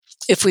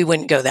 if we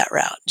wouldn't go that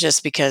route,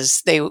 just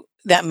because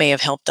that may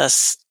have helped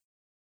us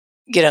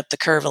get up the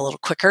curve a little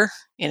quicker,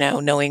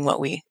 knowing what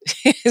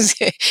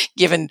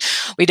given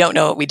we don't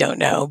know what we don't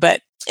know,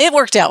 but it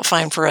worked out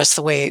fine for us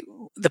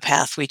the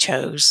path we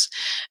chose.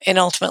 And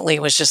ultimately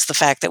it was just the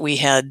fact that we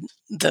had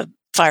the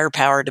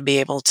firepower to be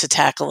able to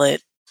tackle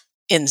it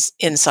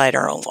inside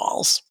our own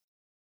walls.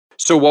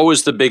 So what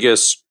was the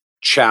biggest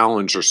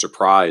challenge or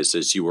surprise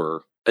as you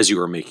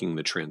were making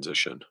the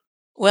transition?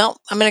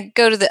 Well, I'm going to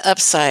go to the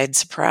upside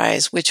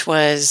surprise, which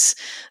was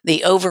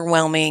the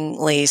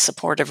overwhelmingly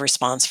supportive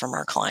response from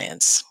our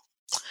clients.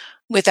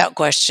 Without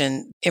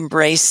question,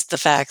 embraced the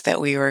fact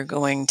that we were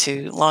going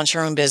to launch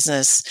our own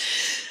business,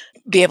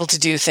 be able to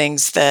do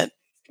things that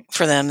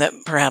for them that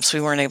perhaps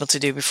we weren't able to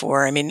do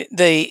before. I mean,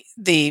 the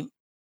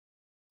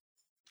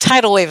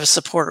tidal wave of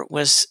support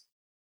was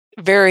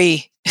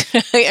very,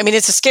 I mean,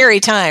 it's a scary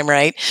time,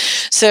 right?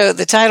 So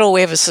the tidal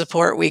wave of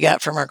support we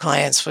got from our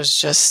clients was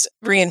just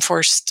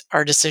reinforced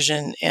our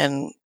decision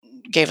and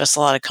gave us a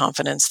lot of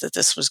confidence that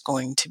this was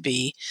going to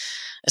be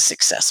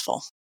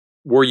successful.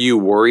 Were you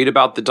worried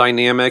about the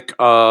dynamic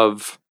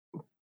of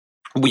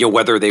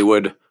whether they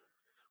would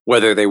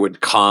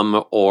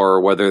come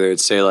or whether they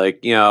would say like,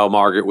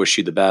 Margaret, wish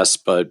you the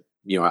best, but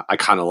I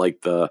kind of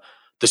like the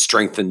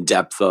strength and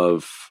depth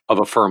of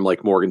a firm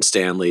like Morgan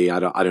Stanley. I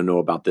don't know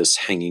about this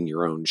hanging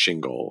your own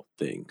shingle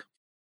thing.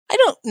 I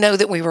don't know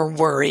that we were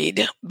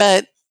worried,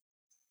 but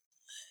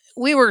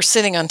we were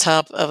sitting on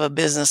top of a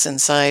business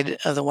inside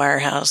of the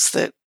wirehouse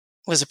that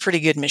was a pretty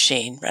good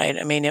machine, right?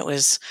 I mean,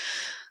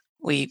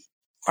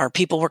 our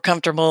people were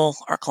comfortable,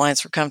 our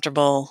clients were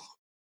comfortable,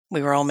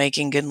 we were all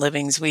making good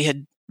livings. We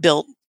had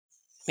built,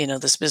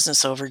 this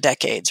business over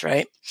decades,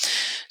 right?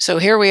 So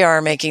here we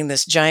are making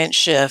this giant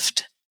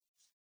shift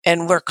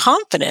And we're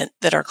confident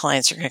that our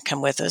clients are going to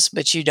come with us,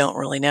 but you don't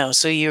really know.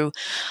 So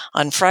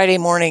on Friday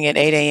morning at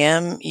 8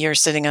 a.m., you're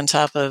sitting on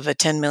top of a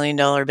 $10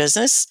 million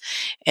business.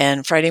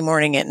 And Friday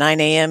morning at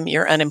 9 a.m.,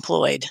 you're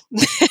unemployed.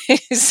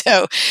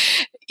 So,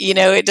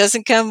 it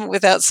doesn't come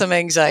without some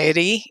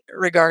anxiety,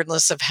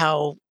 regardless of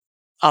how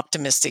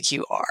optimistic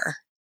you are.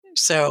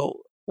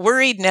 So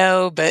worried,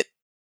 no, but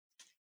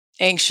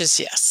anxious,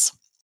 yes.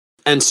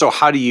 And so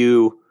how'd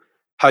you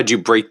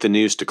break the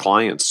news to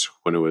clients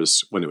when it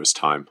was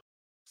time?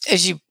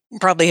 As you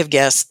probably have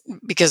guessed,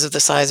 because of the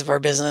size of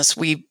our business,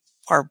 we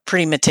are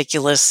pretty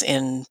meticulous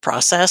in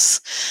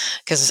process,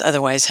 because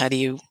otherwise, how do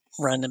you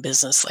run a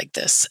business like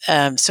this?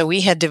 So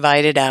we had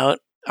divided out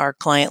our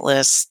client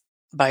list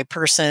by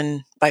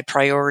person, by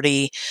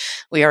priority.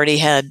 We already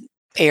had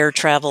air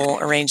travel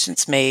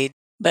arrangements made,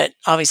 but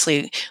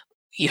obviously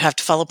you have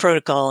to follow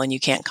protocol and you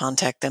can't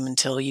contact them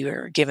until you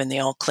are given the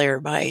all clear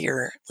by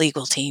your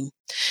legal team.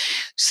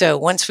 So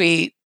once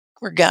we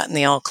were gotten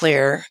the all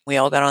clear, we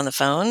all got on the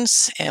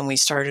phones and we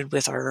started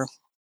with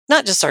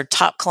not just our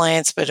top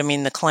clients, but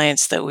the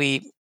clients that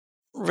we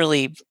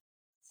really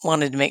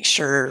wanted to make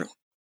sure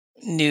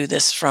knew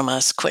this from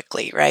us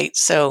quickly, right?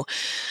 So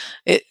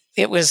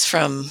it was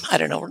from, I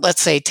don't know,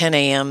 let's say 10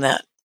 a.m.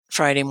 that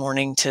Friday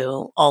morning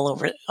to all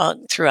over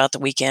throughout the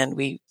weekend.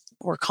 We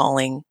were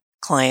calling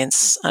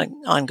clients on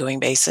an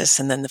ongoing basis.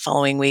 And then the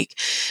following week,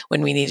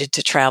 when we needed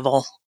to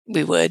travel,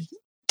 we would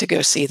to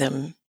go see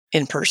them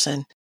in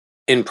person.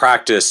 In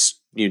practice,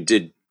 you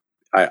did,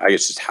 I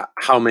guess, just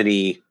how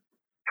many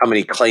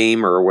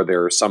claim, or were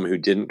there some who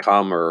didn't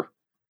come, or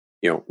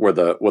were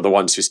the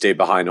ones who stayed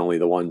behind only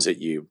the ones that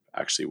you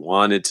actually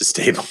wanted to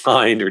stay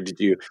behind, or did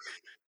you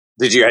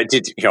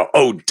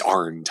oh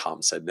darn,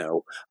 Tom said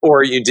no,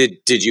 or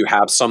did you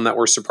have some that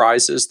were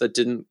surprises that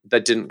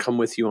didn't come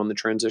with you on the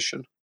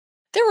transition?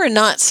 There were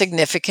not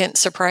significant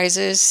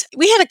surprises.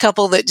 We had a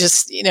couple that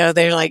just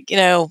they're like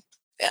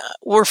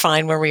we're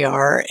fine where we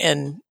are,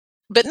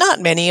 but not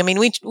many.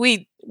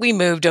 We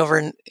moved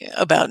over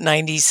about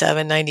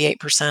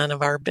 98%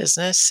 of our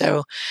business.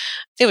 So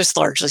it was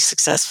largely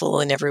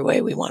successful in every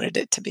way we wanted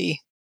it to be.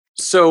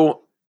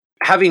 So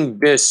having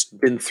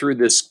been through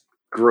this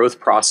growth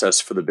process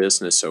for the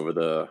business over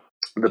the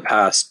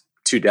past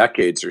 2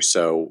 decades or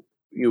so,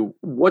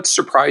 what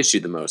surprised you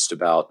the most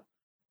about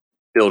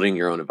building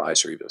your own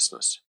advisory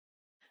business?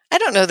 I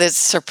don't know that's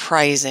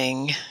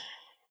surprising.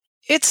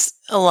 It's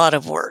a lot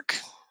of work.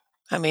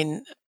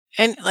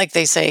 And like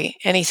they say,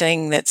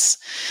 anything that's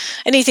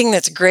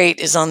great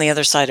is on the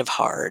other side of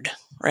hard,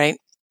 right?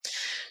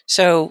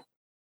 So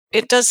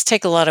it does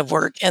take a lot of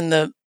work.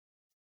 And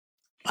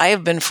I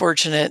have been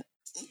fortunate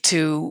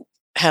to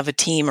have a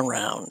team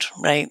around,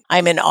 right?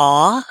 I'm in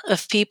awe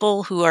of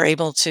people who are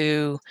able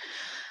to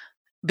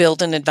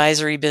build an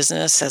advisory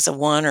business as a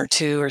 1 or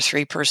 2 or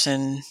 3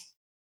 person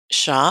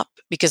shop,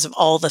 because of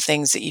all the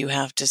things that you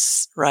have to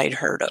ride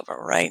herd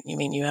over, right?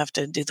 You have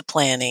to do the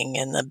planning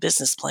and the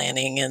business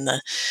planning and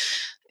the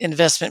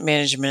investment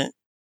management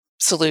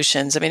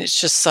solutions. It's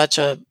just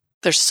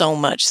there's so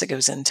much that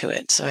goes into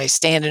it. So I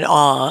stand in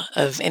awe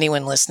of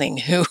anyone listening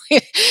who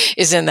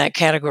is in that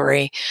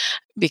category,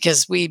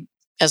 because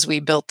as we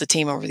built the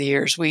team over the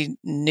years, we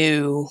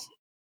knew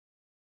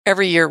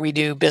every year we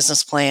do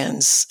business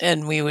plans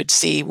and we would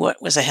see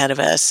what was ahead of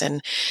us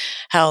and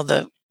how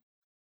the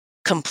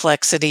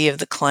complexity of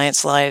the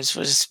clients' lives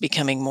was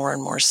becoming more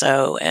and more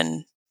so.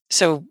 And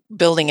so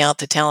building out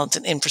the talent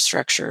and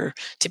infrastructure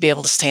to be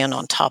able to stand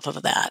on top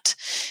of that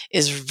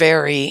is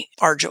very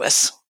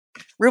arduous,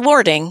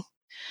 rewarding,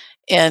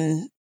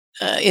 and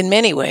in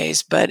many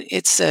ways, but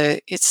it's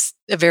a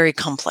very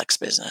complex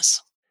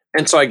business.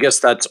 And so I guess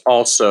that's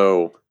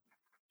also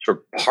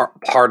sort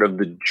of part of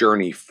the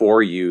journey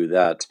for you,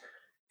 that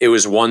it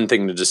was one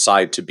thing to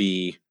decide to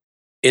be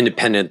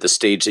independent at the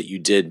stage that you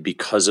did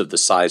because of the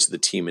size of the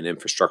team and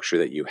infrastructure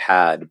that you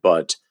had,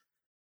 but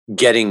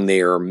getting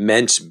there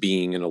meant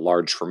being in a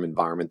large firm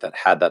environment that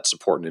had that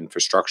support and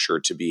infrastructure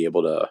to be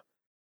able to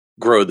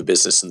grow the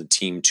business and the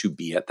team to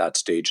be at that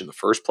stage in the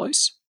first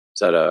place. Is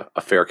that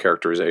a fair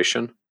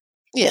characterization?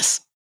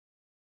 Yes.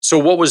 So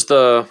what was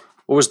the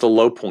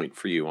low point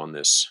for you on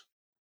this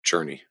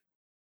journey?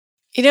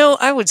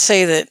 I would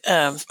say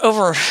that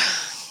over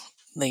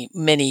the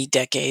many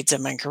decades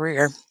of my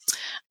career,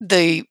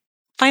 the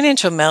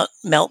financial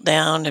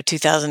meltdown of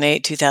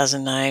 2008,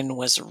 2009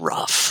 was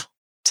rough,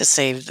 to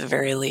say the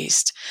very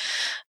least.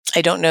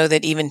 I don't know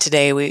that even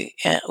today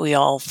we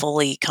all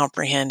fully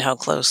comprehend how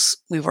close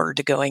we were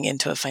to going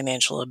into a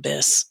financial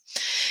abyss.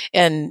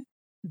 And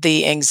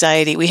the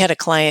anxiety, we had a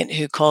client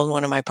who called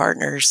one of my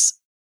partners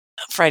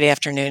Friday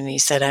afternoon and he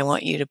said, I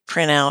want you to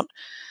print out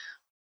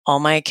all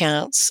my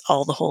accounts,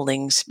 all the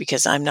holdings,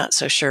 because I'm not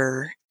so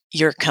sure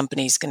your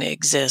company's going to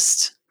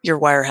exist. Your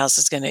wirehouse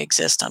is going to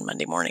exist on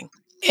Monday morning.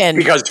 And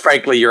because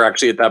frankly, you're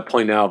actually at that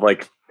point now of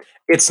like,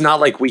 it's not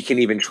like we can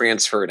even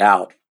transfer it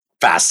out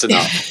fast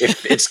enough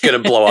if it's going to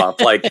blow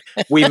up. Like,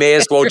 we may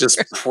as well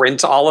just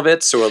print all of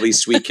it, so at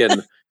least we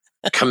can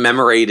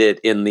commemorate it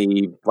in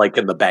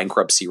the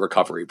bankruptcy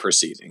recovery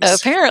proceedings.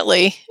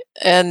 Apparently.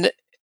 And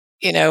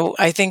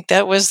I think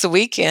that was the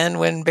weekend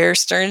when Bear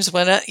Stearns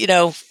went up,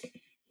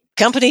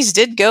 companies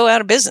did go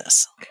out of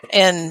business.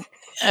 And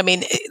I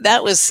mean,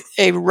 that was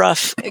a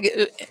rough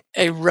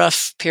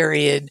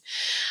period.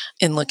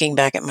 In looking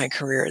back at my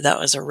career, that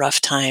was a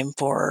rough time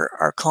for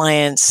our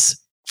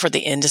clients, for the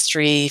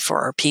industry,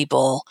 for our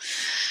people.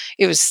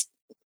 It was,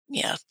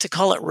 to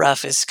call it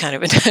rough is kind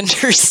of an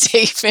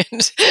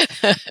understatement.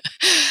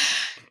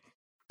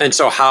 And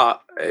so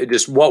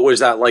what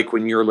was that like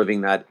when you're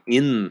living that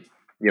in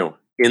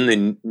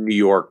the New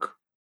York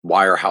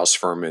wirehouse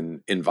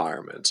firm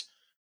environment?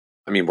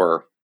 I mean,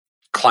 were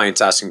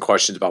clients asking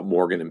questions about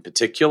Morgan in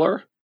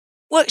particular?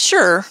 Well,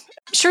 sure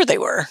they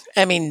were.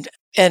 I mean,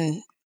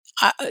 and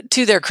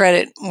to their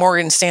credit,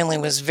 Morgan Stanley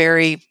was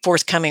very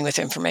forthcoming with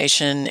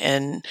information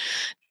and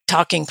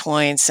talking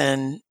points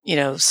and,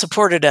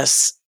 supported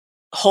us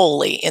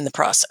wholly in the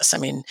process. I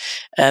mean,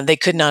 they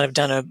could not have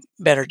done a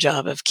better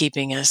job of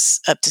keeping us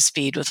up to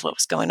speed with what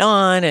was going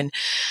on.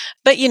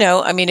 But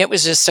it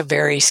was just a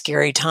very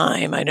scary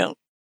time. I don't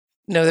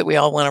know that we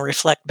all want to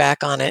reflect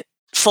back on it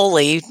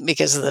fully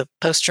because of the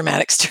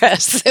post-traumatic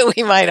stress that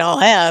we might all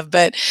have,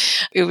 but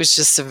it was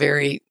just a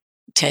very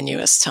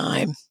tenuous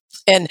time.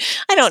 And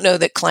I don't know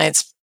that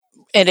clients,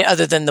 and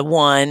other than the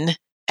one,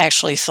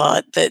 actually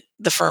thought that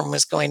the firm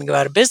was going to go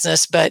out of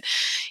business, but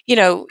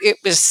it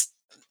was,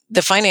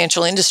 the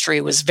financial industry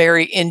was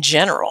very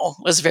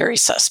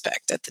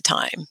suspect at the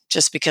time,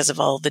 just because of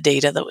all the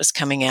data that was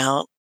coming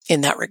out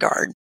in that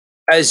regard.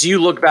 As you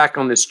look back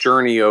on this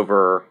journey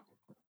over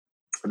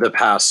the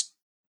past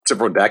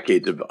several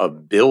decades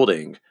of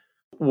building,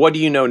 what do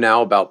you know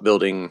now about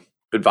building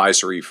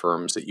advisory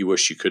firms that you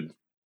wish you could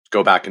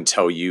go back and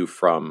tell you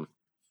from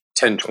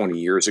 10, 20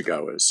 years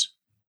ago is,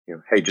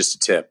 hey, just a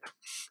tip.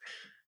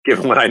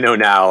 Given what I know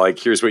now,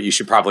 here's what you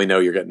should probably know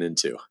you're getting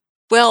into.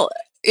 Well,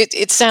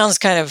 it sounds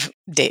kind of,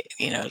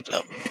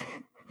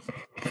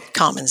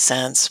 common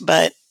sense,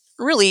 but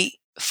really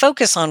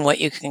focus on what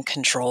you can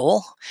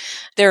control.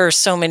 There are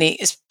so many,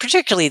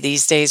 particularly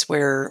these days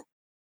where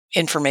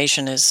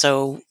information is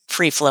so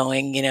free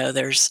flowing,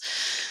 there's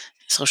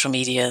social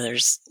media,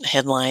 there's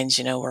headlines,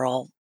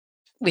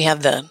 we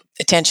have the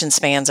attention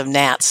spans of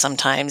gnats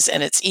sometimes,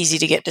 and it's easy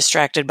to get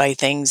distracted by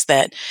things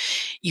that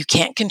you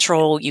can't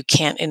control, you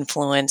can't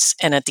influence,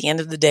 and at the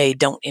end of the day,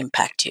 don't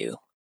impact you.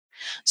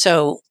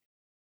 So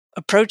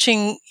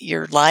approaching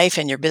your life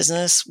and your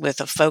business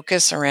with a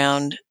focus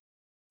around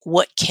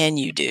what can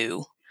you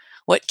do?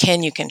 What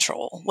can you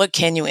control? What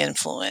can you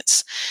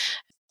influence?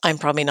 I'm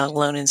probably not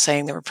alone in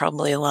saying there were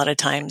probably a lot of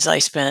times I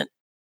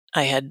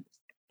had,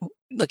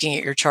 looking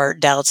at your chart,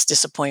 doubts,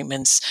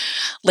 disappointments,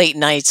 late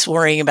nights,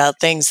 worrying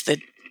about things that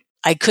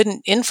I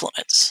couldn't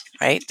influence,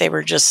 right? They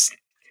were just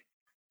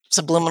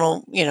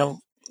subliminal,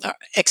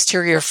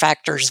 exterior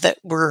factors that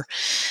were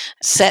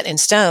set in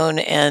stone.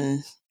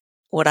 And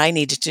what I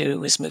needed to do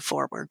was move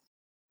forward.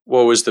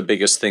 What was the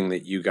biggest thing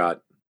that you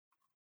got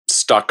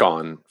stuck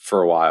on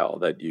for a while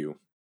that you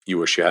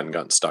wish you hadn't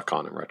gotten stuck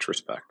on in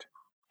retrospect?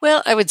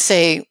 Well, I would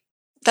say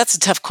that's a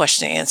tough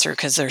question to answer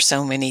because there's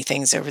so many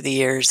things over the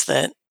years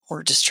that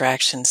were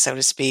distractions, so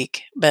to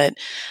speak. But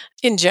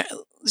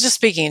just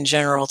speaking in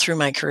general, through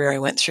my career, I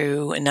went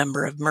through a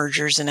number of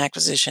mergers and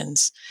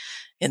acquisitions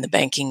in the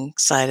banking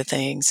side of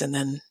things, and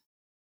then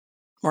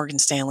Morgan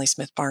Stanley,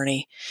 Smith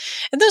Barney.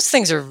 And those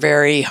things are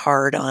very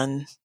hard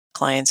on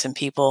clients and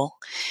people.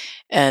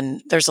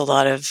 And there's a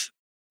lot of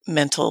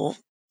mental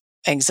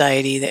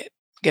anxiety that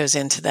goes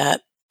into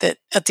that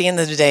at the end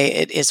of the day,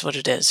 it is what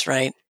it is,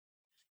 right?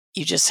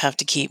 You just have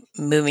to keep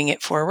moving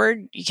it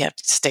forward. You have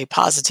to stay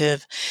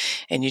positive,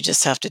 and you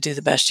just have to do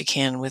the best you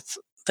can with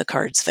the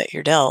cards that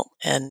you're dealt.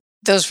 And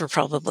those were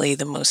probably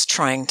the most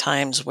trying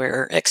times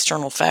where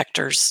external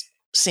factors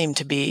seemed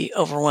to be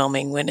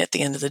overwhelming, when at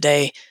the end of the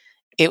day,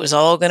 it was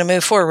all going to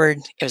move forward.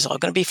 It was all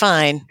going to be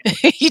fine.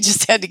 You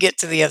just had to get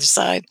to the other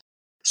side.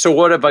 So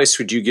what advice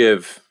would you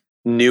give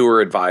newer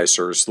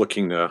advisors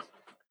looking to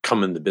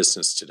come in the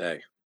business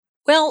today?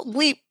 Well,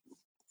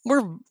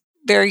 we're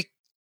very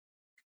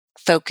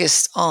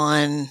focused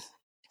on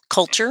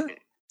culture,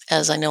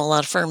 as I know a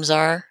lot of firms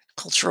are,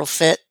 cultural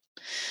fit.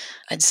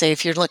 I'd say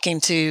if you're looking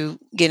to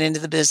get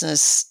into the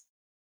business,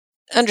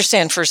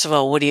 understand, first of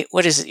all,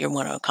 what is it you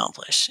want to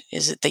accomplish?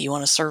 Is it that you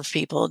want to serve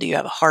people? Do you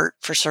have a heart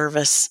for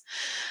service?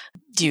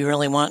 Do you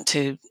really want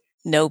to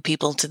know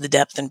people to the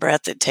depth and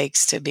breadth it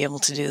takes to be able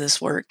to do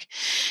this work?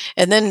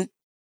 And then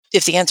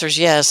if the answer is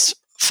yes,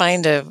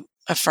 find a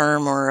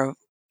firm or an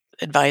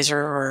advisor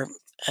or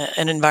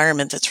an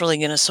environment that's really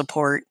going to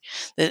support,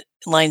 that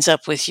lines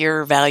up with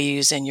your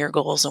values and your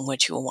goals and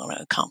what you will want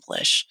to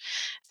accomplish.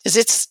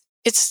 Because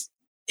it's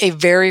a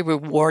very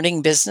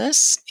rewarding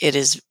business. It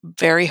is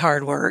very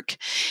hard work,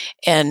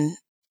 and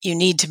you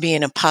need to be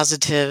in a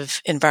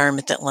positive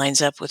environment that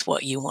lines up with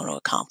what you want to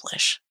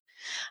accomplish.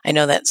 I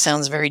know that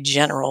sounds very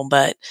general,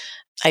 but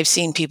I've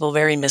seen people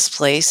very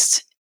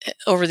misplaced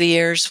over the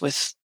years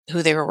with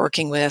who they were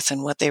working with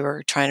and what they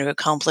were trying to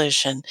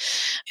accomplish, and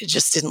it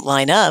just didn't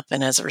line up.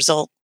 And as a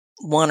result,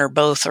 one or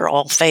both or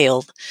all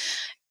failed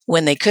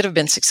when they could have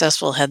been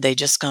successful had they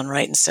just gone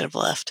right instead of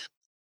left.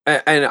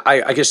 And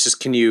I guess just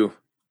can you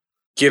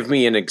give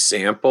me an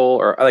example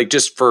or like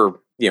just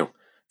for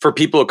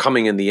people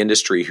coming in the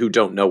industry who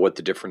don't know what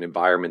the different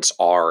environments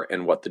are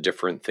and what the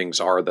different things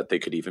are that they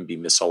could even be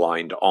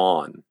misaligned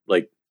on,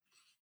 like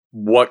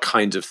what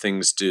kinds of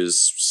things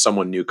does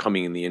someone new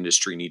coming in the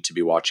industry need to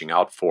be watching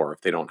out for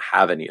if they don't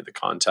have any of the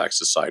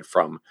context aside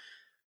from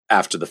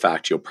after the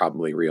fact, you'll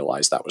probably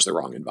realize that was the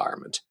wrong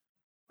environment,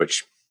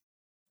 which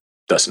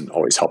doesn't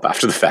always help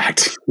after the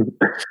fact.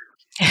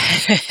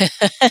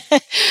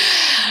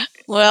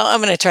 Well, I'm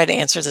going to try to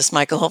answer this,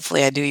 Michael.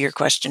 Hopefully I do your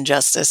question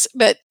justice.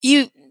 But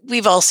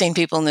we've all seen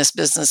people in this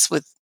business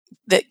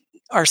that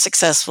are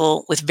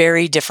successful with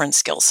very different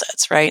skill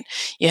sets, right?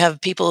 You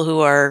have people who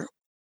are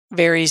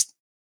very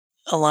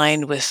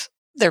aligned with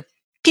their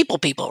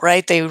people,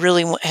 right? They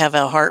really have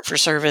a heart for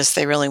service.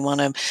 They really want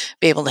to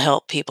be able to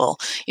help people.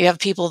 You have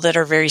people that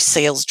are very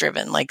sales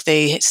driven, like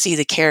they see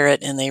the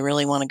carrot and they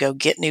really want to go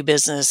get new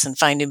business and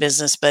find new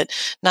business, but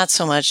not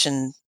so much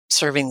in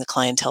serving the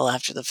clientele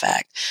after the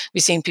fact.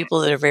 We've seen people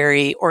that are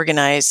very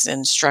organized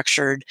and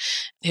structured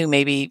who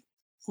maybe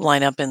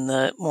line up in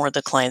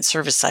the client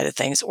service side of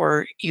things,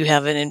 or you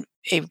have a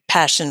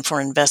passion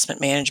for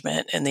investment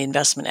management and the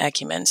investment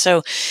acumen.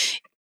 So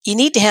you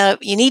need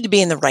to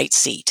be in the right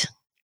seat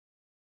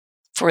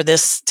for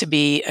this to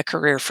be a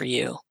career for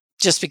you,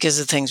 just because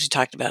of the things we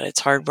talked about. It's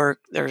hard work.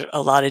 There's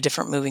a lot of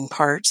different moving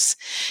parts.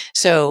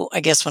 So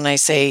I guess when I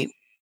say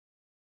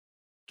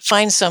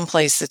find some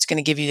place that's going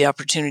to give you the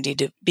opportunity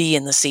to be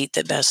in the seat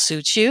that best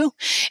suits you.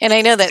 And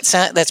I know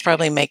that's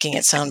probably making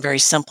it sound very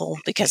simple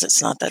because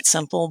it's not that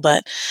simple,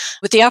 but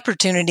with the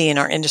opportunity in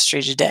our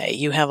industry today,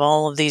 you have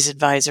all of these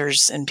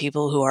advisors and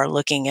people who are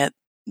looking at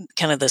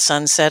kind of the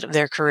sunset of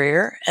their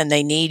career, and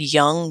they need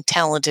young,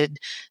 talented,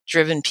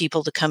 driven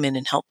people to come in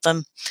and help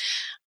them.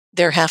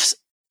 There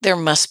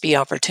must be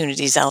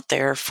opportunities out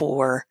there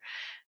for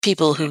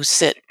people who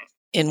sit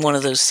in one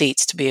of those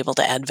seats to be able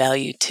to add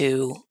value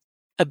to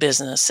a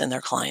business and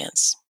their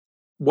clients.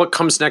 What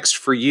comes next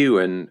for you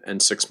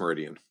and Six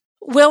Meridian?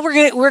 Well,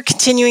 we're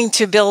continuing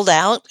to build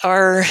out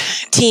our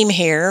team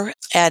here,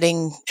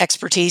 adding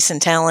expertise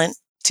and talent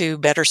to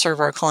better serve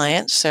our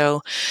clients.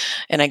 So,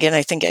 and again,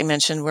 I think I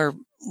mentioned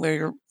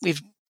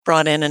we've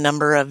brought in a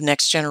number of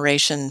next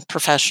generation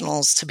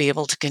professionals to be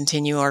able to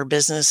continue our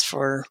business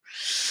for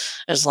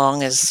as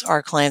long as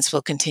our clients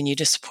will continue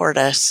to support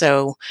us.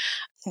 So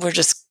we're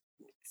just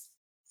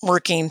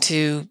working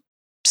to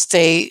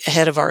stay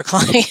ahead of our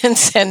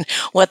clients and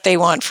what they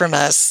want from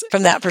us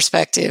from that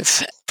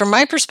perspective. From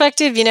my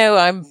perspective,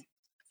 I'm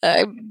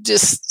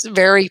just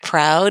very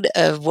proud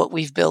of what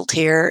we've built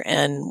here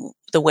and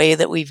the way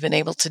that we've been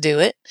able to do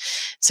it.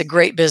 It's a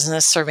great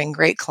business serving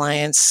great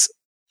clients,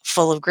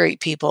 full of great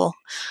people.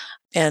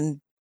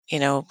 And,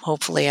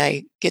 hopefully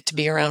I get to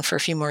be around for a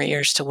few more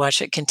years to watch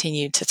it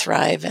continue to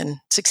thrive and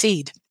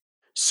succeed.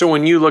 So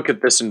when you look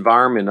at this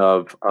environment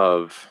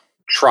of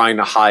trying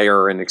to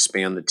hire and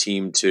expand the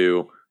team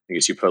to, I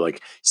guess you put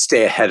like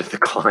stay ahead of the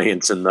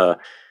clients and the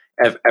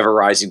ever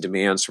rising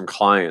demands from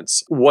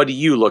clients, what do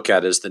you look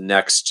at as the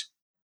next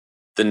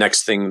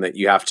thing that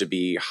you have to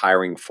be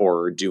hiring for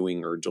or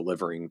doing or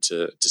delivering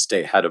to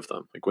stay ahead of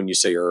them? Like when you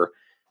say you're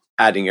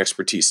adding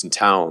expertise and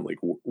talent, like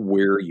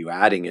where are you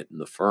adding it in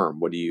the firm?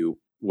 What do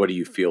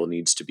you feel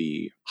needs to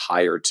be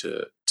hired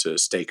to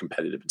stay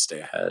competitive and stay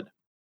ahead?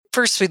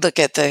 First,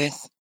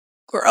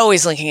 we're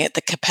always looking at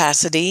the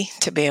capacity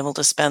to be able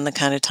to spend the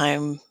kind of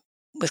time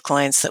with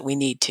clients that we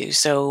need to.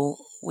 So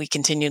we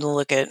continue to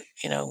look at,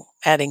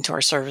 adding to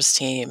our service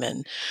team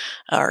and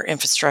our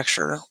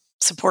infrastructure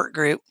support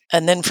group.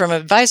 And then from an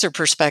advisor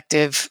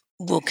perspective,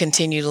 we'll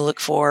continue to look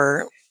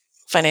for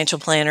financial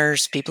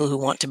planners, people who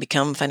want to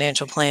become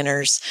financial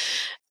planners.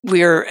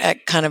 We're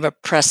at kind of a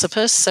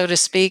precipice, so to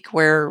speak,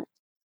 where,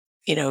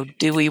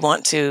 do we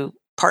want to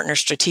partner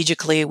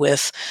strategically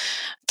with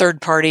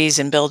third parties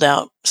and build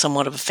out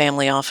somewhat of a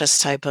family office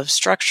type of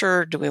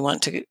structure? Do we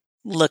want to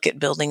look at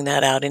building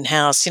that out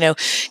in-house?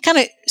 Kind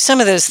of some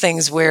of those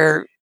things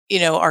where,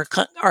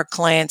 our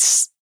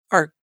clients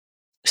are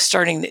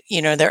starting to,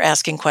 they're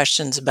asking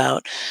questions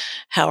about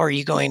how are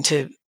you going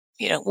to,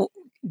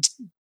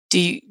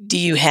 do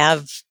you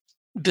have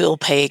bill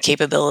pay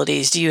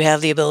capabilities? Do you have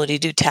the ability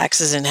to do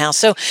taxes in-house?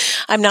 So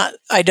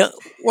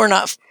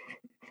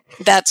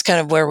that's kind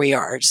of where we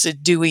are. So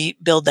do we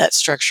build that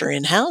structure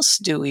in-house?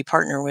 Do we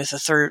partner with a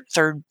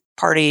third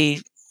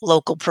party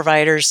local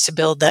providers to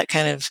build that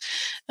kind of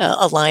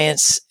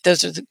alliance?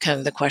 Those are the kind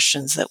of the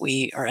questions that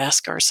we are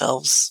asking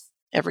ourselves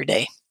every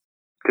day.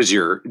 Because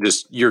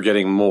you're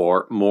getting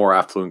more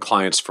affluent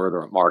clients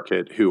further up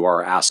market who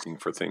are asking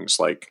for things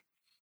like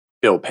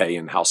bill pay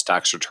and house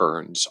tax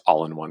returns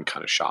all in one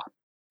kind of shop.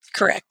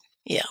 Correct.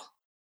 Yeah.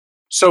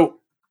 So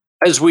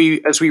as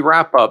we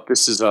wrap up,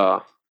 this is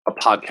a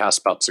podcast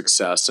about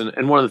success,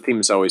 and one of the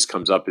themes that always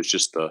comes up is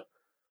just the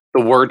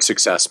word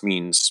success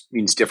means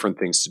different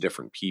things to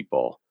different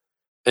people.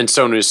 And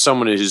so as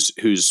someone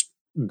who's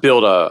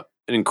built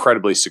an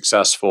incredibly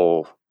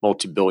successful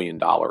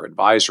multi-billion-dollar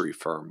advisory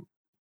firm,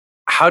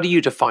 how do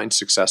you define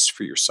success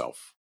for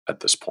yourself at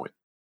this point?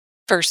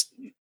 First,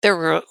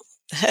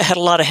 had a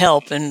lot of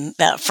help in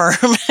that firm.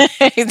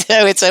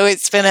 So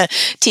it's been a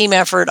team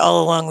effort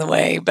all along the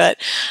way. But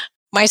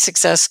my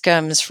success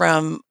comes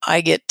from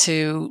I get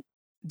to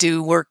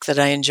do work that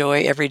I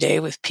enjoy every day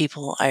with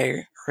people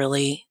I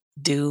really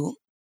do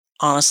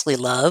honestly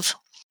love.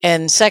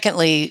 And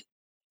secondly,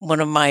 one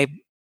of my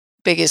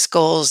biggest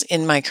goals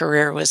in my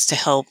career was to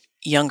help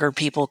younger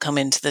people come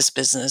into this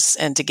business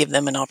and to give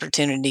them an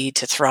opportunity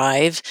to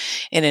thrive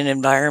in an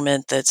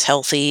environment that's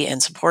healthy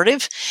and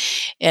supportive.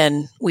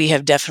 And we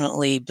have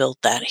definitely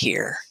built that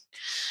here.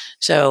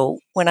 So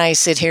when I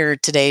sit here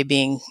today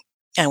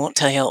I won't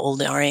tell you how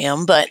old I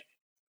am, but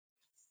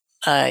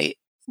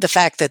the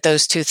fact that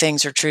those two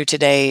things are true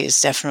today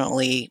is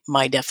definitely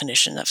my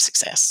definition of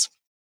success.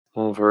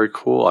 Oh, very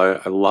cool.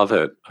 I love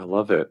it. I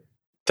love it.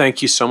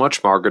 Thank you so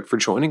much, Margaret, for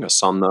joining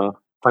us on the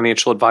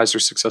Financial Advisor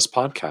Success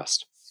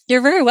Podcast.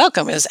 You're very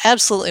welcome. It was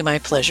absolutely my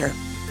pleasure.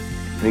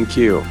 Thank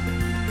you.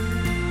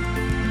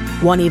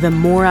 Want even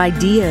more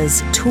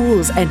ideas,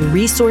 tools, and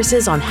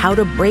resources on how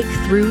to break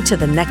through to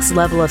the next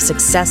level of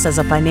success as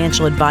a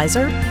financial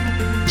advisor?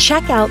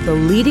 Check out the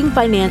leading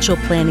financial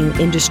planning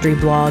industry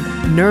blog,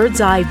 Nerd's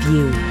Eye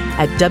View,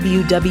 at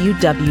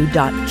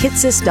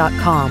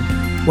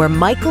www.kitsis.com, where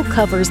Michael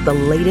covers the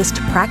latest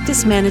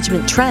practice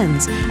management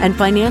trends and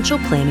financial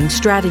planning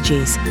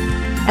strategies.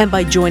 And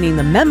by joining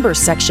the members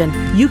section,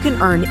 you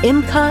can earn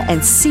IMCA and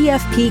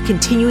CFP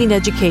continuing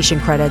education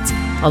credits,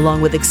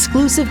 along with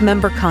exclusive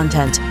member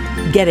content.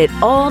 Get it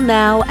all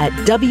now at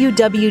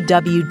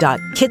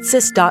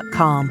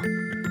www.kitsis.com.